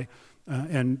occupy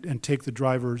and take the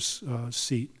driver's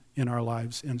seat in our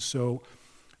lives. And so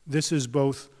this is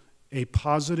both a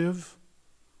positive,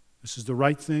 this is the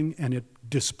right thing, and it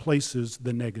displaces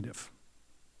the negative.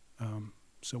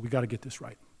 So we got to get this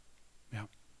right. Yeah.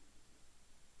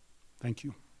 Thank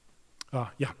you.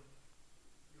 Yeah.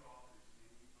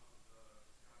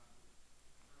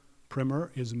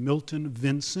 Primer is Milton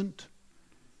Vincent.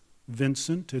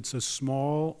 Vincent, it's a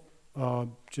small,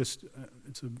 it's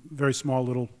a very small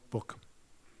little book,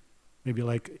 maybe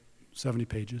like 70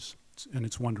 pages, and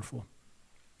it's wonderful.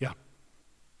 Yeah.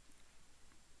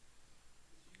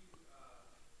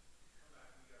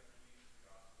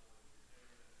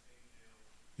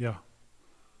 Yeah.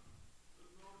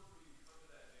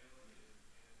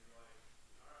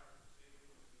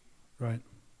 Right.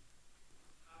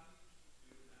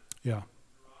 Yeah.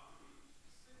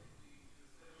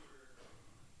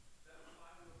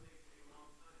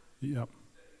 Yep.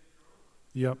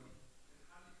 Yep.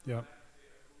 Yep.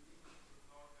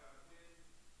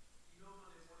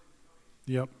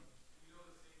 Yep.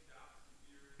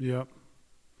 Yep.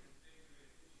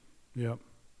 Yep.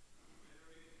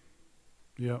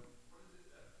 Yep.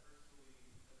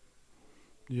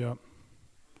 Yep.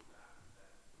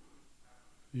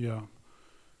 Yeah.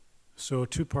 So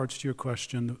 2 parts to your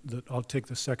question. I'll take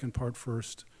the second part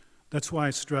first. That's why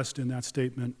I stressed in that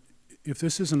statement, if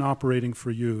this isn't operating for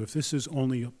you, if this is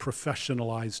only a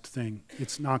professionalized thing,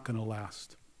 it's not going to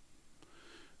last.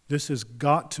 This has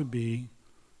got to be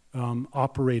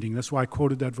operating. That's why I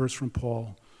quoted that verse from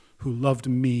Paul, who loved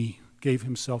me, gave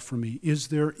himself for me. Is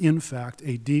there, in fact,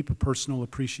 a deep personal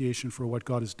appreciation for what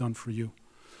God has done for you?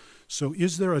 So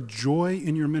is there a joy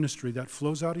in your ministry that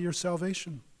flows out of your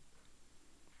salvation?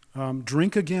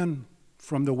 Drink again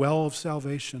from the well of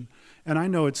salvation. And I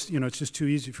know it's just too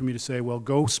easy for me to say, well,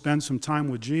 go spend some time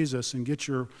with Jesus and get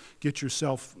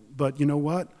yourself, but you know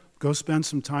what? Go spend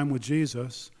some time with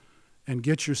Jesus and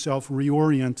get yourself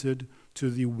reoriented to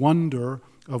the wonder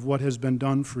of what has been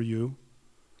done for you.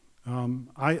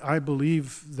 I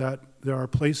believe that there are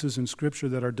places in Scripture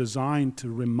that are designed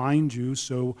to remind you,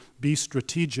 so be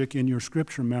strategic in your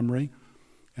Scripture memory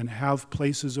and have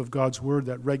places of God's Word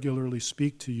that regularly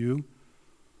speak to you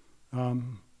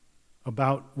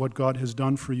about what God has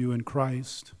done for you in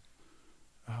Christ.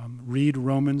 Read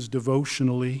Romans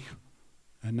devotionally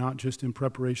and not just in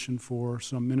preparation for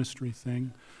some ministry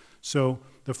thing. So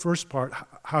the first part,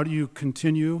 how do you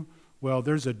continue? Well,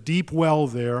 there's a deep well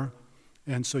there,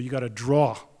 and so you got to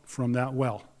draw from that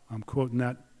well. I'm quoting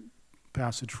that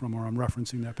passage from, or I'm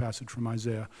referencing that passage from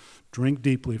Isaiah. Drink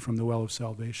deeply from the well of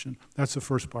salvation. That's the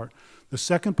first part. The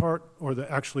second part, or the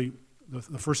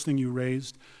first thing you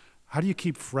raised, how do you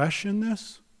keep fresh in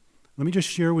this? Let me just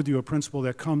share with you a principle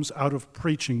that comes out of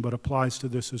preaching but applies to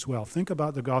this as well. Think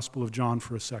about the Gospel of John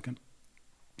for a second.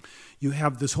 You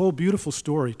have this whole beautiful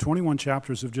story, 21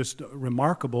 chapters of just a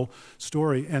remarkable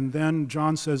story, and then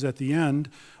John says at the end,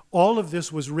 all of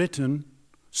this was written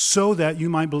so that you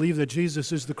might believe that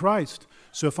Jesus is the Christ.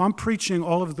 So if I'm preaching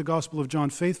all of the Gospel of John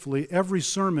faithfully, every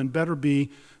sermon better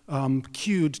be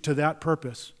cued to that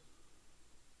purpose.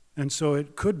 And so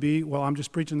it could be, well, I'm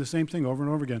just preaching the same thing over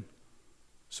and over again,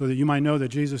 so that you might know that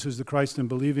Jesus is the Christ, and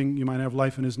believing you might have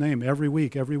life in his name every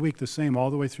week the same, all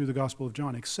the way through the Gospel of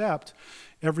John, except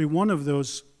every one of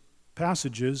those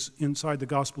passages inside the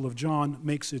Gospel of John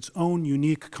makes its own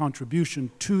unique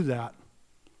contribution to that.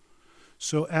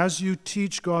 So as you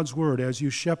teach God's word, as you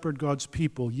shepherd God's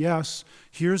people, yes,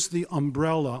 here's the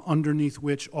umbrella underneath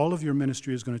which all of your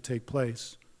ministry is going to take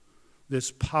place,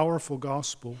 this powerful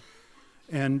gospel,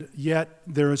 and yet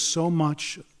there is so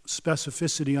much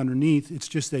specificity underneath. It's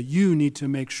just that you need to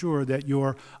make sure that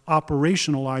you're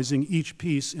operationalizing each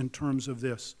piece in terms of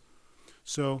this.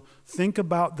 So think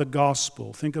about the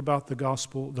gospel,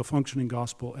 the functioning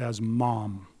gospel, as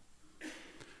mom.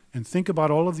 And think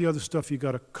about all of the other stuff you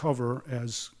got to cover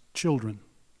as children.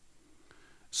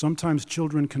 Sometimes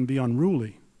children can be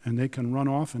unruly, and they can run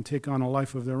off and take on a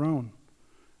life of their own.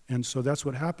 And so that's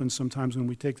what happens sometimes when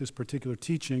we take this particular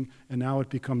teaching, and now it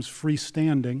becomes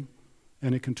freestanding,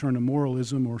 and it can turn to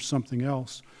moralism or something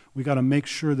else. We got to make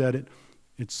sure that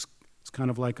it's kind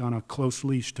of like on a close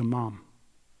leash to mom.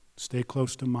 Stay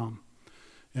close to mom.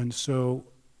 And so,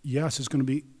 yes, it's going to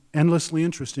be endlessly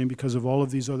interesting because of all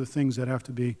of these other things that have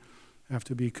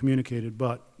to be communicated,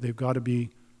 but they've got to be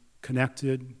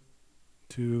connected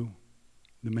to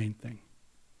the main thing.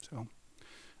 So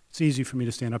it's easy for me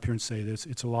to stand up here and say this.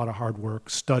 It's a lot of hard work.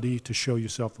 Study to show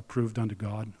yourself approved unto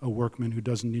God, a workman who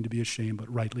doesn't need to be ashamed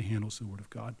but rightly handles the word of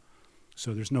God.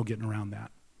 So there's no getting around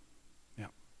that. Yeah.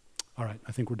 All right,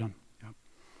 I think we're done. Yeah.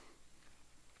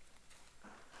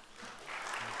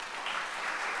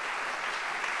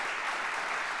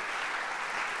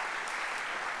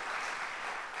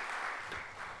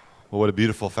 Well, what a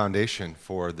beautiful foundation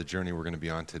for the journey we're going to be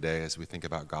on today as we think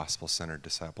about gospel-centered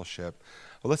discipleship.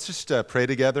 Well, let's just pray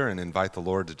together and invite the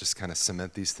Lord to just kind of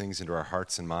cement these things into our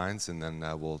hearts and minds, and then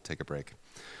we'll take a break.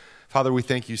 Father, we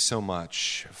thank you so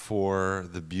much for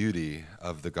the beauty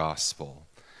of the gospel.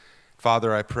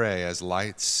 Father, I pray as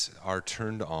lights are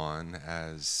turned on,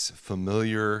 as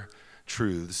familiar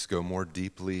truths go more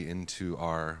deeply into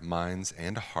our minds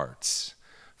and hearts,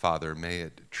 Father, may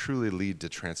it truly lead to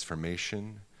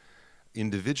transformation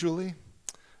individually,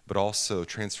 but also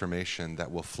transformation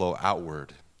that will flow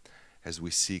outward as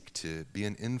we seek to be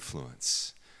an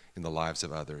influence in the lives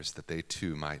of others, that they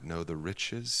too might know the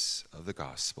riches of the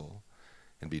gospel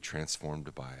and be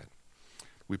transformed by it.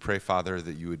 We pray, Father,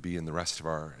 that you would be in the rest of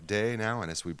our day now,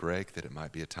 and as we break, that it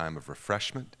might be a time of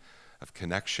refreshment, of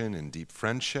connection and deep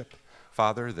friendship,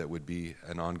 Father, that would be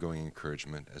an ongoing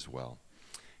encouragement as well.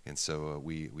 And so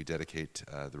we dedicate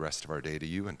the rest of our day to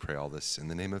you and pray all this in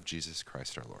the name of Jesus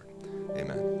Christ our Lord.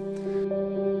 Amen.